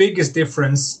biggest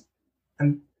difference,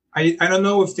 and I don't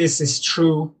know if this is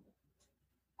true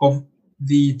of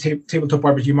the tabletop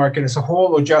RPG market as a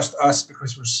whole or just us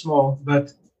because we're small,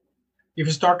 but if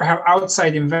you start to have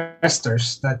outside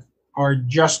investors that are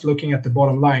just looking at the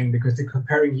bottom line because they're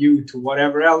comparing you to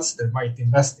whatever else they might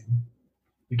invest in,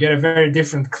 you get a very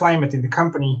different climate in the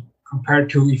company compared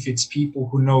to if it's people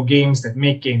who know games that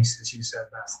make games, as you said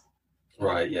last.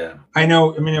 Right, yeah. I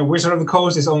mean, Wizard of the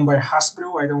Coast is owned by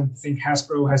Hasbro. I don't think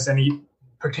Hasbro has any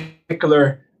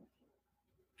particular...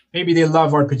 Maybe they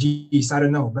love RPGs, I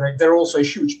don't know. But they're also a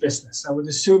huge business. I would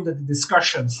assume that the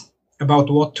discussions about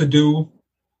what to do,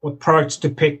 what products to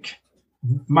pick,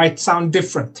 might sound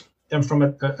different than from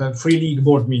a Free League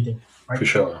board meeting. Right? For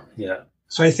sure, yeah.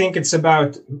 So I think it's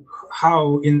about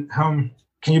how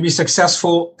can you be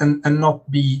successful and not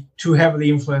be too heavily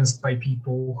influenced by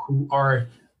people who are...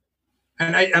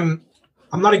 And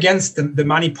I'm not against the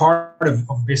money part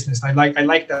of business. I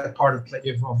like that part of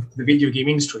the video game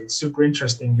industry. It's super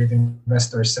interesting with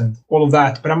investors and all of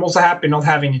that. But I'm also happy not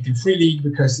having it in Free League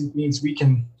because it means we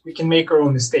can make our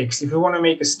own mistakes. If we want to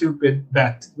make a stupid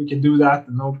bet, we can do that.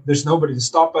 There's nobody to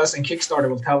stop us, and Kickstarter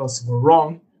will tell us if we're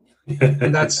wrong.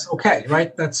 And that's okay,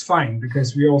 right? That's fine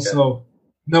because we also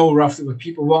know roughly what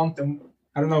people want. And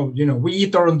I don't know, we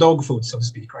eat our own dog food, so to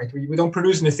speak, right? We don't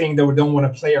produce anything that we don't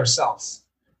want to play ourselves.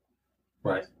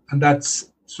 Right. And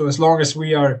that's so as long as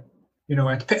we are,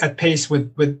 at pace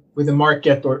with the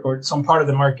market or some part of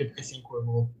the market, I think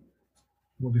we'll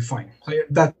be fine.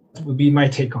 That would be my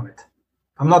take on it.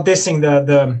 I'm not dissing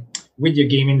the video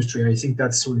game industry. I think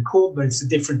that's really cool, but it's a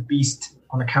different beast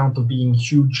on account of being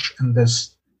huge. And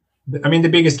the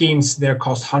biggest games there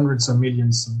cost hundreds of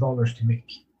millions of dollars to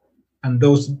make. And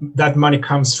that money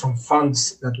comes from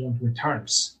funds that want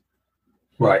returns.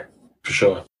 Right, for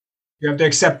sure. You have to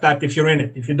accept that if you're in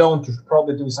it. If you don't, you should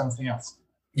probably do something else.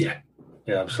 Yeah,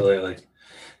 absolutely.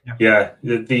 Yeah,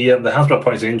 the Hasbro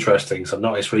point is interesting. So I've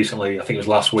noticed recently, I think it was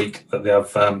last week, that they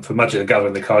have, for Magic the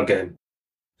Gathering, the card game,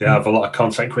 They have a lot of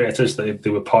content creators they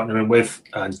were partnering with,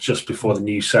 and just before the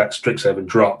new set Strixhaven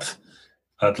dropped,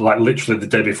 like literally the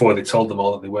day before, they told them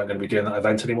all that they weren't going to be doing that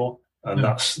event anymore. And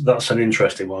that's an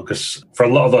interesting one, because for a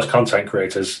lot of those content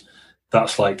creators,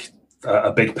 that's like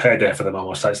a big payday for them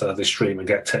almost. Like they stream and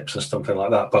get tips and something like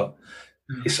that. But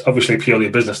it's obviously purely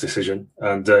a business decision.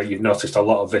 And you've noticed a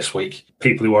lot of this week,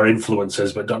 people who are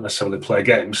influencers but don't necessarily play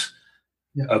games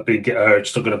are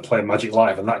still going to play Magic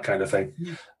Live and that kind of thing.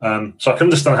 So I can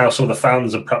understand how some of the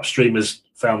fans and perhaps streamers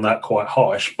found that quite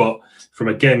harsh. But from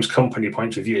a games company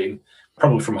point of view,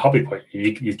 probably from a hobby point of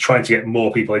view, you're trying to get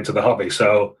more people into the hobby.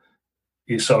 So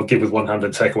you sort of give with one hand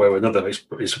and take away with another.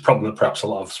 It's a problem that perhaps a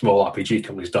lot of small RPG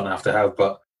companies don't have to have.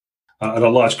 But at a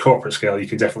large corporate scale, you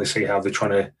can definitely see how they're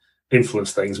trying to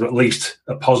influence things. But at least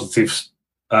a positive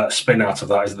spin out of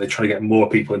that is that they're trying to get more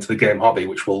people into the game hobby,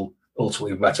 which will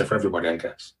ultimately be better for everybody, I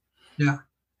guess. Yeah.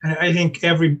 And I think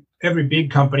every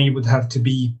big company would have to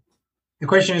be... The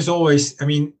question is always, I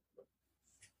mean,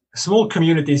 small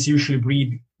communities usually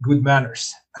breed good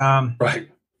manners. Right.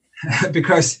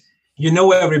 Because you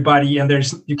know everybody, and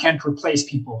you can't replace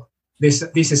people. This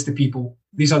is the people.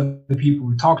 These are the people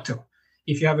we talk to.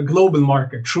 If you have a global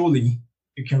market, truly,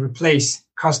 you can replace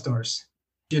customers.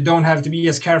 You don't have to be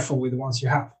as careful with the ones you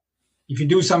have. If you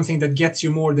do something that gets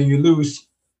you more than you lose,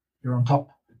 you're on top.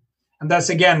 And that's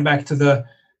again back to the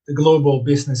global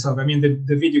business of. I mean,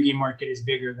 the video game market is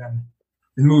bigger than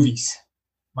the movies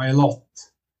by a lot.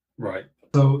 Right.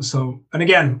 So, and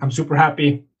again, I'm super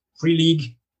happy. Free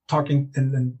League talking,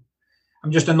 and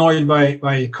I'm just annoyed by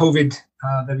COVID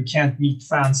that we can't meet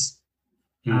fans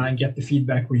and get the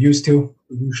feedback we're used to.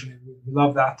 We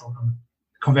love that on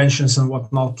conventions and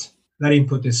whatnot. That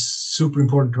input is super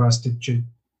important to us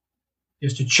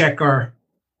to check our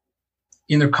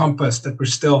inner compass, that we're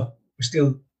still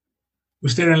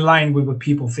in line with what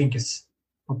people think is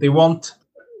what they want,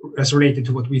 as related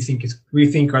to what we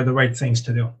think are the right things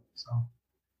to do. So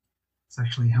it's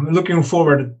actually, I'm looking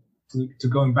forward to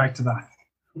going back to that.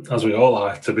 As we all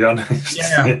are, to be honest.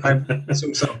 Yeah, I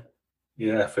assume so.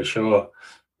 Yeah, for sure.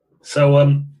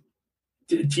 So,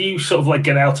 do you sort of like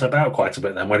get out and about quite a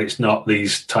bit then, when it's not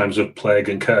these times of plague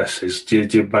and curses? Do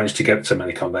you manage to get to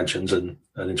many conventions and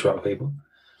interact with people?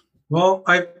 Well,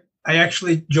 I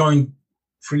actually joined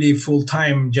Free League full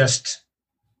time just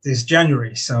this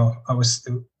January, so I was.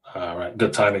 All right,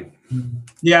 good timing.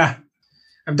 Yeah,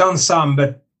 I've done some,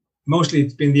 but mostly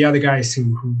it's been the other guys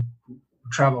who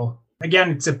travel.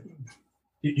 Again,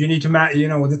 you need to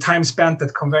the time spent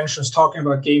at conventions talking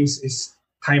about games is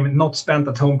time not spent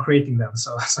at home creating them.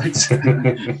 So it's,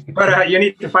 but you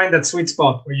need to find that sweet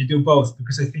spot where you do both,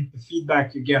 because I think the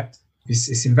feedback you get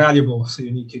is invaluable. So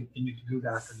you need to do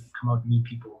that and come out and meet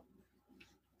people.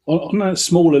 On a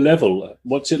smaller level,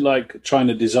 what's it like trying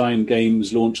to design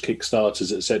games, launch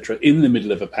Kickstarters, etc., in the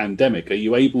middle of a pandemic? Are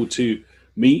you able to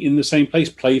meet in the same place,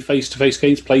 play face-to-face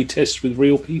games, play tests with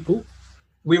real people?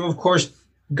 We've, of course,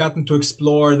 gotten to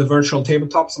explore the virtual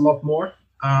tabletops a lot more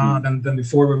than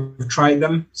before. We've tried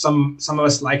them. Some of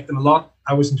us liked them a lot.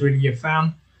 I wasn't really a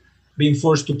fan. Being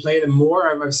forced to play them more,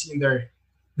 I've seen their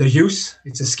use.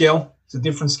 It's a skill. It's a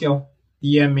different skill.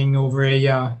 DMing over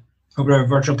a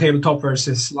virtual tabletop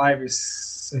versus live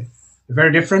is a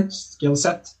very different skill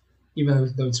set,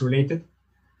 even though it's related.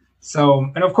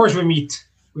 So, and of course we meet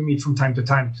from time to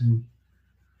time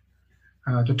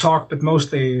to talk, but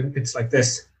mostly it's like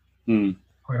this,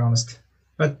 quite honest.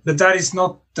 But that is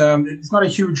not it's not a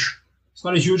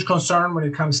huge concern when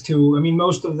it comes to. I mean,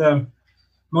 most of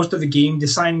the game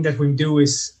designing that we do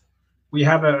is we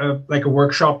have a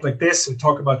workshop like this. We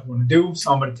talk about what we want to do.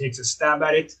 Somebody takes a stab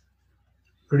at it,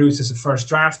 produces a first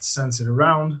draft, sends it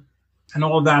around, and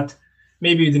all of that.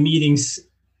 Maybe the meetings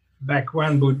back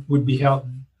when would be held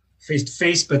face to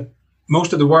face, but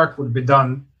most of the work would be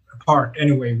done apart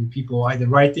anyway, with people either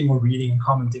writing or reading and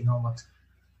commenting on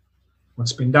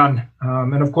what's been done.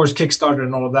 And of course, Kickstarter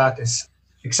and all of that is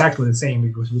exactly the same,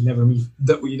 because we never meet.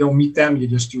 You don't meet them; you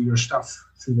just do your stuff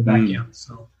through the back end.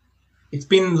 So it's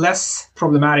been less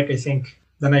problematic, I think,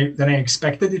 than I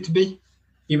expected it to be.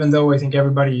 Even though I think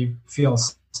everybody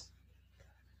feels,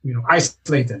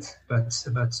 isolated, but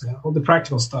all the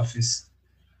practical stuff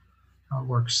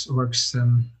works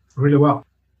really well.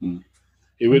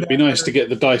 It would be nice to get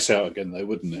the dice out again, though,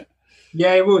 wouldn't it?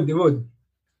 Yeah, it would.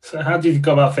 So how do you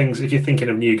go about things? If you're thinking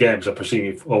of new games, I presume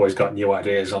you've always got new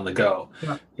ideas on the go.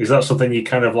 Yeah. Is that something you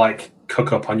kind of like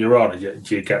cook up on your own?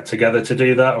 Do you get together to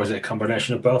do that, or is it a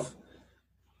combination of both?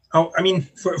 Oh, I mean,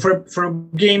 for a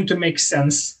game to make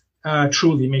sense,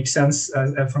 truly make sense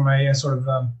from a sort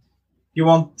of, you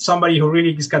want somebody who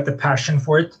really has got the passion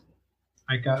for it.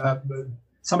 Like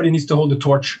somebody needs to hold the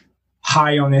torch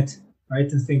high on it, right?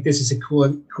 And think this is a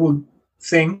cool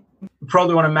thing. We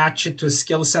probably want to match it to a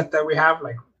skill set that we have.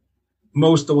 Like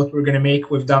most of what we're going to make,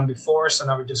 we've done before. So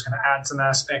now we're just going to add some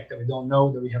aspect that we don't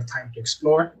know, that we have time to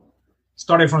explore.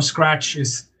 Starting from scratch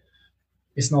is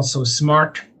not so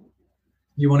smart.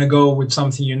 You want to go with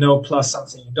something you know plus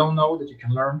something you don't know that you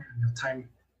can learn and have time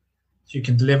you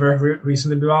can deliver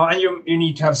reasonably well. And you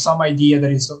need to have some idea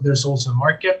that there's also a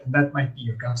market. And that might be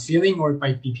your gut feeling, or it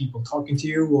might be people talking to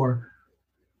you, or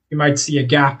you might see a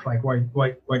gap, like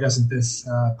why doesn't this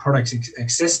product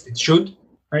exist? It should,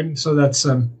 right? So that's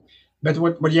but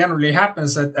what generally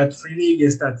happens at Free League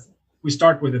is that we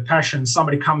start with a passion.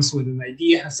 Somebody comes with an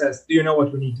idea and says, do you know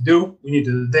what we need to do? We need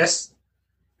to do this.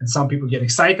 And some people get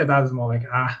excited. Others more like,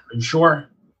 are you sure?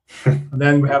 And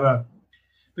then we have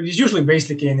but it's usually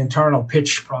basically an internal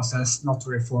pitch process, not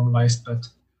very formalized, but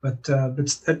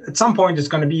at some point it's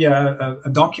going to be a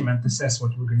document that says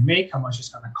what we're going to make, how much it's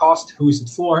going to cost, who is it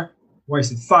for, why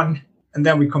is it fun, and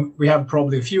then we have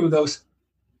probably a few of those.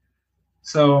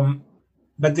 So,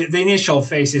 but the initial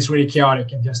phase is really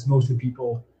chaotic and just mostly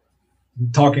people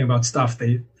talking about stuff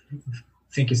they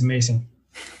think is amazing,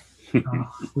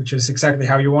 which is exactly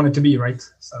how you want it to be, right?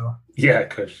 So yeah, of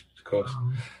course.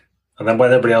 And then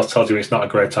when everybody else tells you it's not a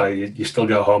great idea, you still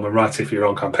go home and write it for your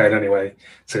own campaign anyway.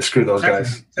 So screw those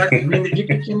guys. Exactly. I mean,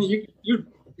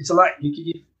 it's a lot.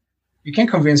 You can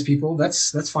convince people.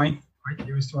 That's fine, right?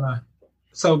 You just wanna.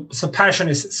 So passion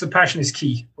is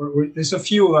key. There's a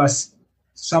few of us.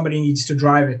 Somebody needs to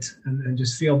drive it and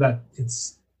just feel that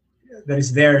it's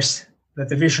theirs, that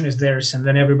the vision is theirs, and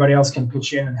then everybody else can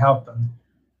pitch in and help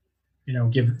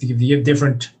and give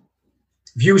different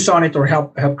views on it or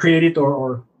help create it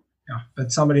or. Yeah,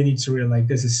 but somebody needs to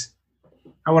realize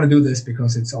I want to do this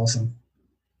because it's awesome.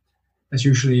 That's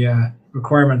usually a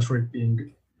requirement for it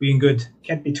being good.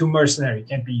 Can't be too mercenary.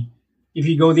 Can't be, if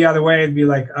you go the other way, it'd be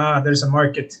like, there's a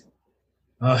market.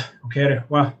 Okay,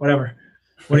 well, whatever.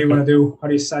 What do you want to do? How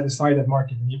do you satisfy that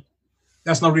market?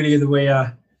 That's not really the way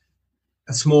a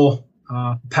small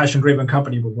passion-driven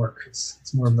company would work.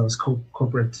 It's more of those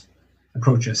corporate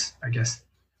approaches, I guess.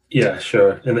 Yeah,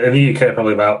 sure. In the UK,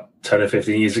 probably about 10 or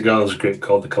 15 years ago, there was a group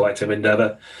called the Collective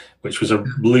Endeavour, which was a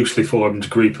loosely formed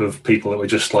group of people that were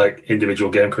just like individual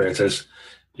game creators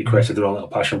who created their own little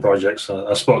passion projects.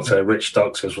 I spoke to Rich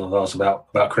Stokes, who was one of those,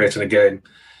 about creating a game. And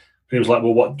he was like,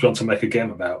 well, what do you want to make a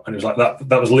game about? And it was like,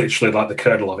 that was literally like the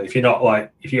kernel of it. If you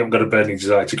haven't got a burning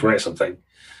desire to create something,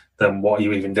 then what are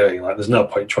you even doing? Like, there's no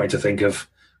point trying to think of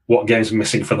what game's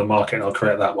missing from the market and I'll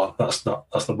create that one. That's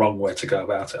the wrong way to go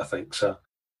about it, I think. So.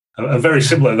 And very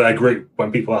similar to their group,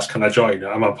 when people ask, can I join?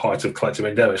 I'm a part of Collective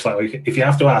Endeavour. It's like, if you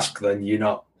have to ask, then you're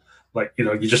not,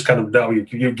 you just kind of know,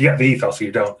 you get the ethos or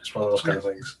you don't. It's one of those kind of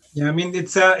things. Yeah, I mean,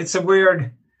 it's a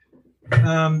weird,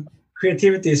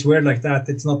 creativity is weird like that.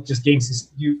 It's not just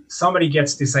games. Somebody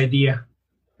gets this idea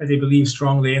that they believe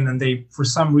strongly in, and they, for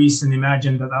some reason,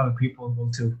 imagine that other people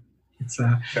will too. It's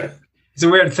a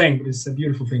weird thing, but it's a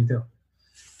beautiful thing too.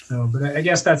 So, but I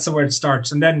guess that's where it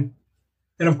starts. And then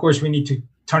of course, we need to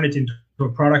turn it into a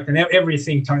product, and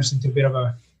everything turns into a bit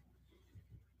of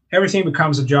everything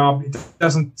becomes a job. It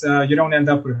doesn't, you don't end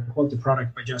up with a quality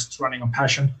product by just running on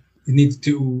passion. You need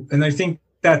to, and I think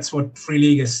that's what Free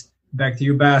League is. Back to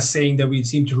you, Bas, saying that we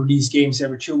seem to release games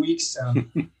every 2 weeks.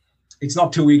 It's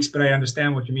not 2 weeks, but I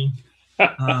understand what you mean.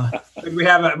 But we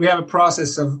have a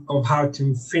process of how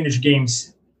to finish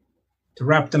games, to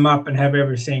wrap them up and have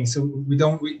everything. So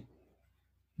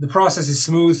the process is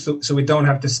smooth, so we don't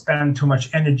have to spend too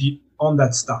much energy on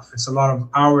that stuff. It's a lot of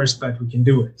hours, but we can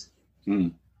do it.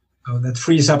 So that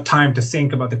frees up time to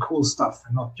think about the cool stuff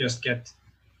and not just get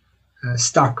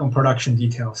stuck on production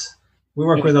details. We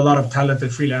work with a lot of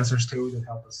talented freelancers too that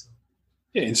help us.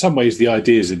 Yeah, in some ways, the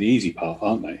ideas are the easy part,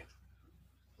 aren't they?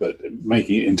 But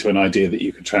making it into an idea that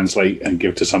you can translate and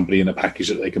give to somebody in a package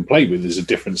that they can play with is a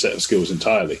different set of skills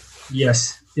entirely.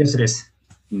 Yes, it is.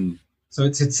 So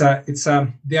it's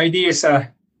the idea is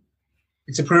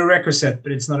it's a prerequisite,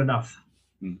 but it's not enough.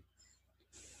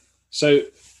 So,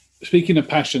 speaking of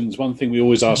passions, one thing we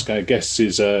always ask our guests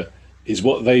is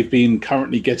what they've been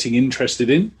currently getting interested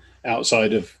in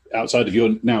outside of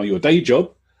your day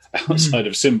job, outside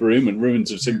of Symbaroum and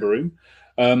Ruins of Symbaroum.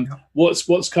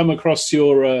 What's come across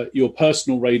your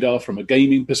personal radar from a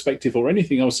gaming perspective or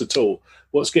anything else at all?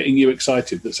 What's getting you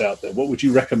excited that's out there? What would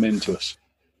you recommend to us?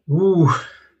 Ooh,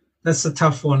 that's a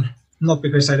tough one. Not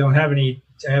because I don't have any.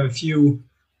 I have a few.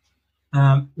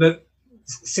 But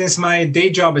since my day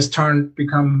job has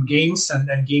become games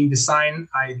and game design,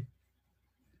 I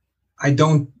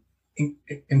don't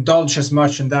indulge as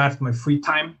much in that in my free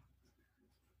time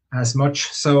as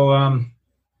much. So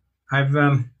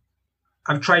I've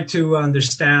I've tried to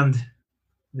understand.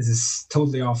 This is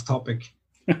totally off topic.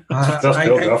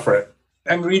 Go for it.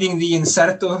 I'm reading the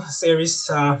Incerto series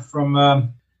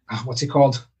from what's it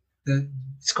called?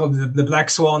 It's called the Black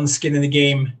Swan: Skin in the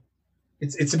Game.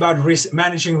 It's about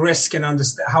managing risk and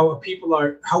understand how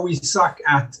we suck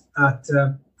at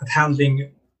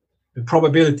handling the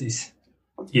probabilities.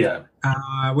 Yeah.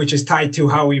 Which is tied to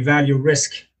how we value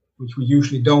risk, which we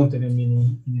usually don't in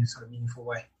a sort of meaningful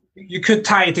way. You could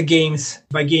tie it to games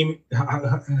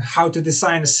how to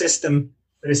design a system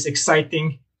that is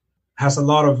exciting, has a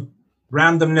lot of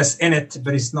randomness in it,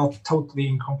 but it's not totally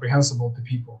incomprehensible to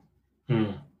people.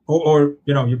 Or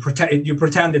you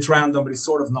pretend it's random, but it's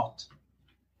sort of not.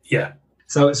 Yeah.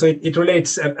 So it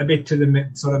relates a bit to the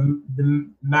sort of the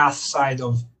math side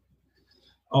of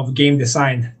game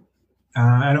design,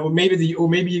 or maybe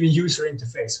even user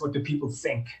interface. What do people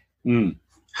think?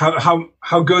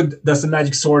 How good does the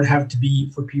magic sword have to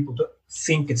be for people to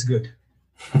think it's good?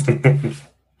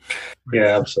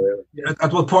 Yeah, absolutely.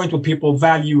 At what point will people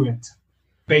value it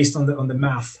based on the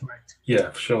math, right?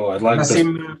 Yeah, sure. I'd like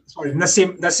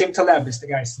Nassim Taleb is the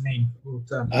guy's name.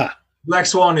 Black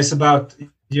Swan is about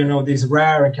these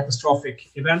rare and catastrophic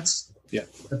events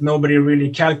that nobody really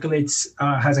calculates,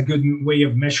 has a good way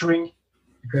of measuring,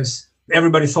 because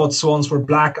everybody thought swans were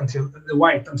white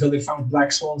until they found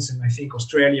black swans in, I think,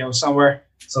 Australia or somewhere.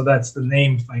 So that's the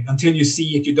name. Like, until you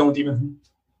see it, you don't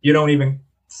even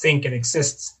think it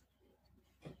exists.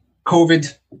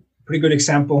 COVID, pretty good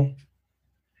example.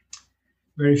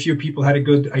 Very few people had a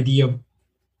good idea of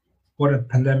what a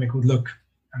pandemic would look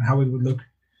and how it would look.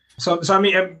 So I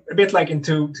mean, a bit like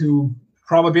into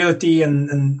probability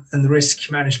and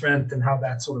risk management and how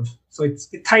that sort of. So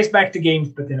it ties back to games,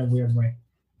 but in a weird way.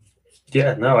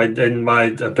 Yeah, no. In my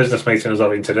business meeting I was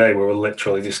having today, we were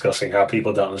literally discussing how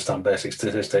people don't understand basic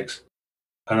statistics,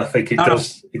 and I think it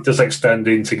does extend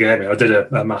into gaming. I did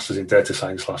a master's in data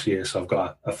science last year, so I've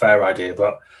got a fair idea,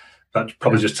 but that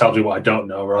probably just tells me what I don't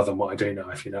know rather than what I do know,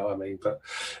 if you know what I mean. But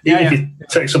if you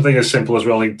take something as simple as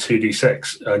rolling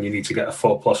 2d6 and you need to get a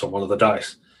 4+ on one of the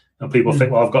dice, and people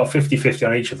think, well, I've got 50-50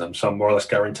 on each of them, so I'm more or less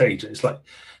guaranteed. It's like,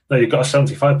 no, you've got a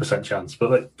 75% chance,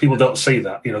 but people don't see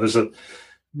that.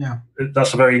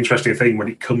 That's a very interesting thing when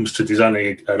it comes to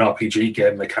designing an RPG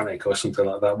game mechanic or something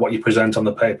like that. What you present on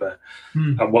the paper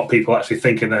and what people actually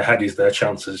think in their head is their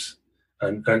chances.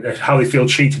 And how they feel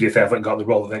cheated if they haven't got the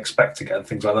role that they expect to get and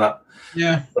things like that.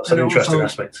 Yeah. That's an interesting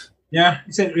aspect. Yeah,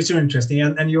 it's interesting.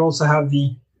 And you also have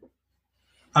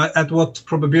at what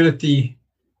probability,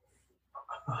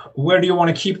 where do you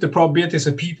want to keep the probability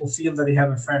so people feel that they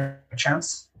have a fair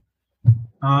chance?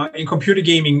 In computer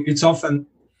gaming, it's often,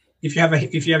 if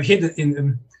you have hidden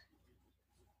in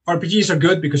RPGs are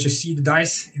good because you see the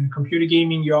dice. In computer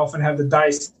gaming, you often have the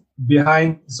dice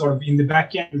behind, sort of in the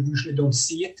back end. You usually don't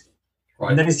see it. Right.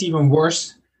 And then it's even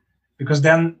worse, because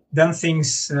then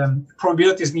things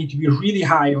probabilities need to be really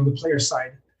high on the player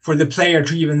side for the player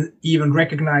to even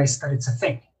recognize that it's a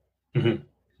thing. Mm-hmm.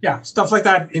 Yeah, stuff like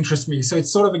that interests me. So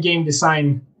it's sort of a game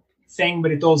design thing, but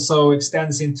it also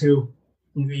extends into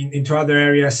other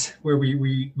areas where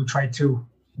we try to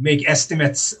make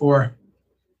estimates or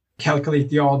calculate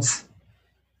the odds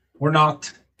or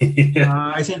not.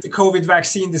 I think the COVID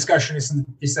vaccine discussion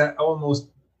is a almost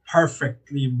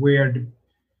perfectly weird,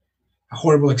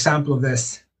 horrible example of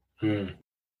this,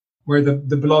 where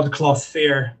the blood cloth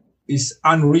fear is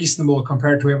unreasonable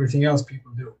compared to everything else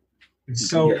people do.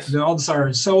 The odds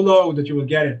are so low that you will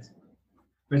get it.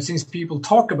 But since people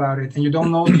talk about it, and you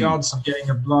don't know the odds of getting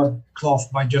a blood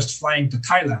cloth by just flying to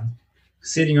Thailand,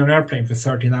 sitting on an airplane for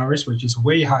 13 hours, which is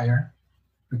way higher,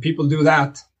 and people do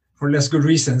that for less good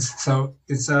reasons. So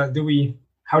it's how do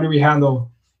we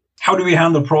handle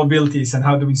probabilities, and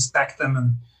how do we stack them,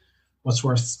 and what's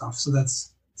worth stuff? So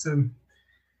it's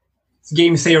a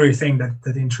game theory thing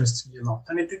that interests me a lot,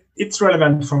 and it's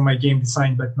relevant from my game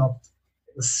design, but not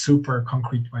a super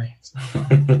concrete way. So.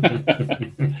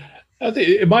 I think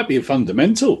it might be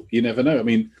fundamental. You never know. I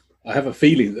mean, I have a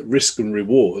feeling that risk and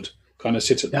reward kind of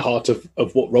sit at the heart of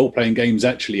what role-playing games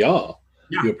actually are.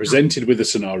 Yeah. You're presented with a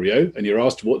scenario and you're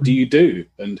asked, what do you do?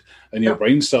 And your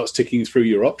brain starts ticking through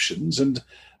your options, and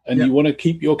you want to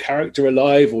keep your character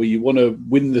alive, or you want to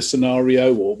win the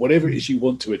scenario, or whatever it is you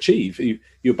want to achieve.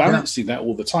 You're balancing that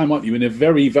all the time, aren't you, in a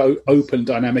very open,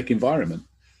 dynamic environment?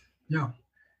 Yeah.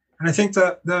 And I think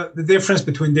the difference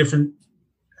between different,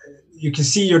 you can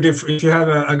see your different, if you have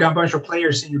a bunch of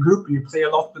players in your group and you play a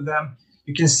lot with them,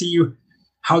 you can see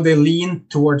how they lean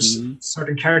towards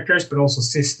certain characters, but also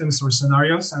systems or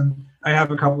scenarios. And I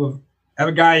have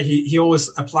a guy, he always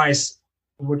applies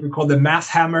what we call the math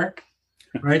hammer.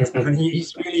 right? And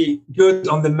he's really good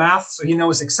on the math, so he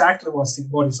knows exactly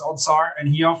what his odds are. And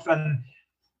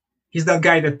he's that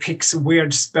guy that picks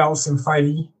weird spells in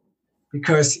 5e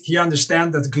because he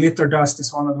understands that Glitter Dust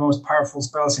is one of the most powerful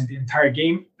spells in the entire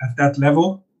game at that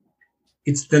level.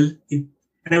 And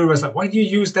everybody's like, why do you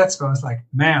use that spell? It's like,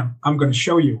 man, I'm going to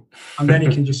show you. And then he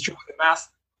can just show the math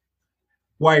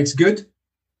why it's good.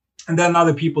 And then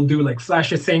other people do like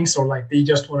flashy things, or like they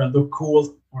just want to look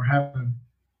cool or have,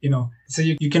 so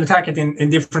you can attack it in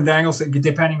different angles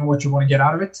depending on what you want to get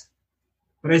out of it.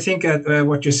 But I think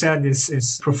what you said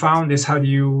is profound, is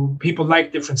people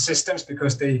like different systems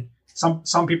because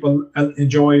some people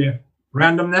enjoy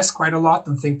randomness quite a lot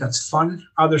and think that's fun.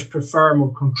 Others prefer a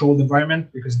more controlled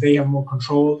environment because they have more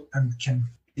control and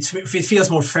it feels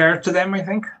more fair to them, I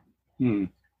think.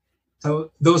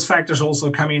 So those factors also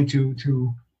come into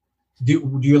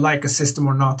do you like a system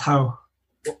or not? How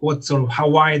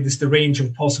wide is the range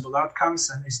of possible outcomes,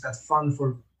 and is that fun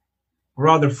for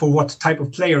what type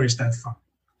of player is that fun?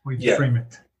 Way to frame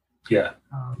it. Yeah,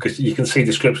 because you can see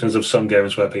descriptions of some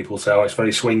games where people say, "Oh, it's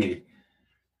very swingy."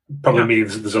 Probably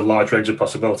means there's a large range of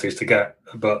possibilities to get,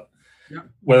 but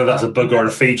whether that's a bug or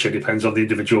a feature depends on the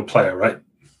individual player, right?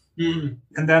 Mm-hmm.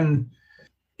 And then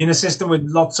in a system with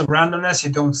lots of randomness,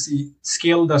 you don't see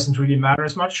skill doesn't really matter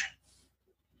as much.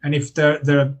 And if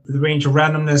the range of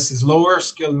randomness is lower,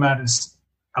 skill matters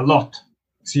a lot.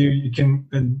 So you can,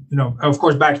 of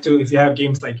course, back to if you have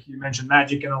games like you mentioned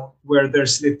Magic and all, where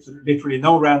there's literally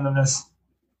no randomness,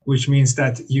 which means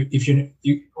that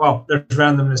there's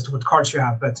randomness to what cards you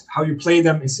have, but how you play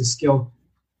them is a skill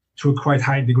to a quite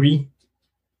high degree,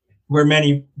 where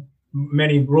many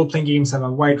role-playing games have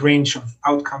a wide range of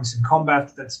outcomes in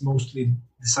combat that's mostly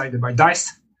decided by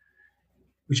dice,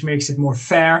 which makes it more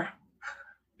fair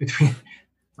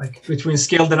between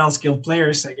skilled and unskilled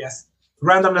players, I guess.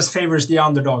 Randomness favors the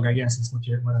underdog, I guess is what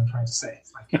I'm trying to say.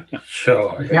 It's like,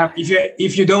 sure.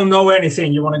 If you don't know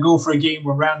anything, you want to go for a game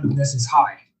where randomness is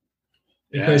high,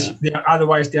 because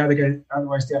otherwise the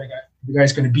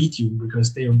guy's going to beat you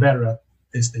because they are better at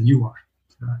this than you are.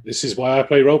 This is why I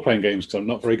play role-playing games, because I'm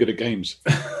not very good at games.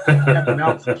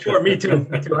 Sure, me too.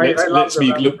 I lets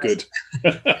me look good.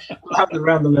 I love the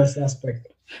randomness aspect.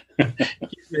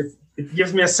 It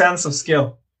gives me a sense of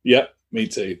skill. Yeah, me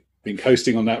too. Been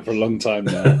coasting on that for a long time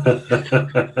now.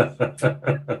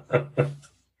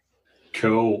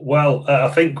 Cool. Well, I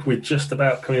think we're just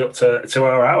about coming up to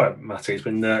our hour, Matty. It's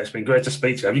been great to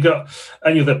speak to you. Have you got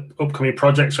any other upcoming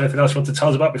projects or anything else you want to tell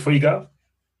us about before you go?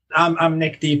 I'm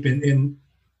neck deep in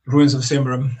Ruins of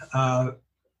Symbaroum.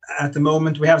 At the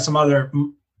moment, we have some other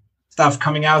stuff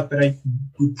coming out, but I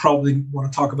would probably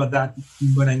want to talk about that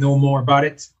when I know more about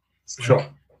it. So sure.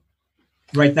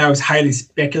 Right now, it's highly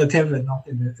speculative and not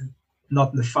in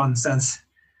the fun sense.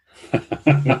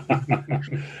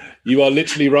 You are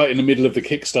literally right in the middle of the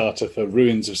Kickstarter for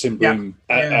Ruins of Symbaroum.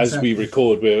 As exactly. We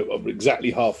record. We're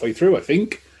exactly halfway through, I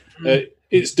think.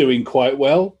 It's doing quite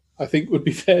well, I think would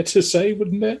be fair to say,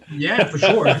 wouldn't it? Yeah, for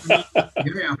sure.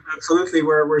 Yeah, absolutely.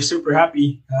 We're super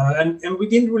happy. And we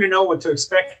didn't really know what to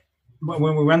expect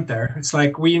when we went there. It's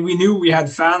like we knew we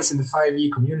had fans in the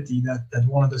 5e community that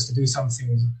wanted us to do something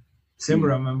with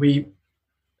Symbaroum.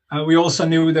 And we also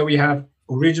knew that we have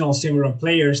original Symbaroum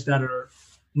players that are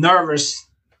nervous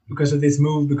because of this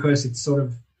move, because it's sort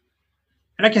of,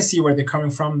 and I can see where they're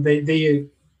coming from. They're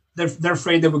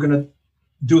afraid that we're going to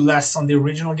do less on the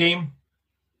original game,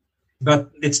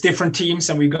 but it's different teams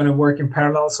and we're going to work in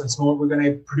parallel. So it's more, we're going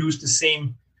to produce the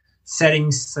same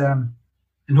settings and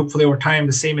hopefully over time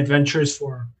the same adventures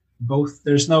for both.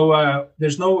 There's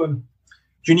no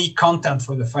unique content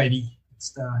for the 5e.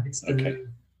 It's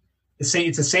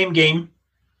the same game,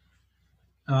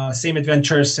 same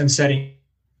adventures, same setting.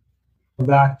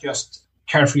 That just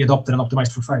carefully adopted and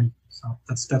optimized for 5e. So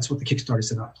that's what the Kickstarter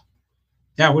is about.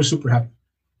 Yeah, we're super happy.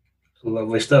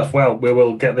 Lovely stuff. Well, we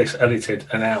will get this edited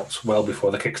and out well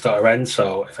before the Kickstarter ends.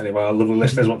 So if any of our lovely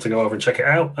listeners want to go over and check it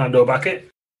out and or back it,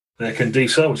 they can do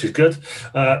so, which is good.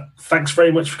 Thanks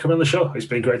very much for coming on the show. It's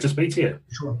been great to speak to you.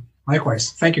 Sure.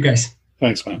 Likewise. Thank you, guys.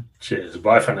 Thanks, man. Cheers.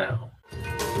 Bye for now.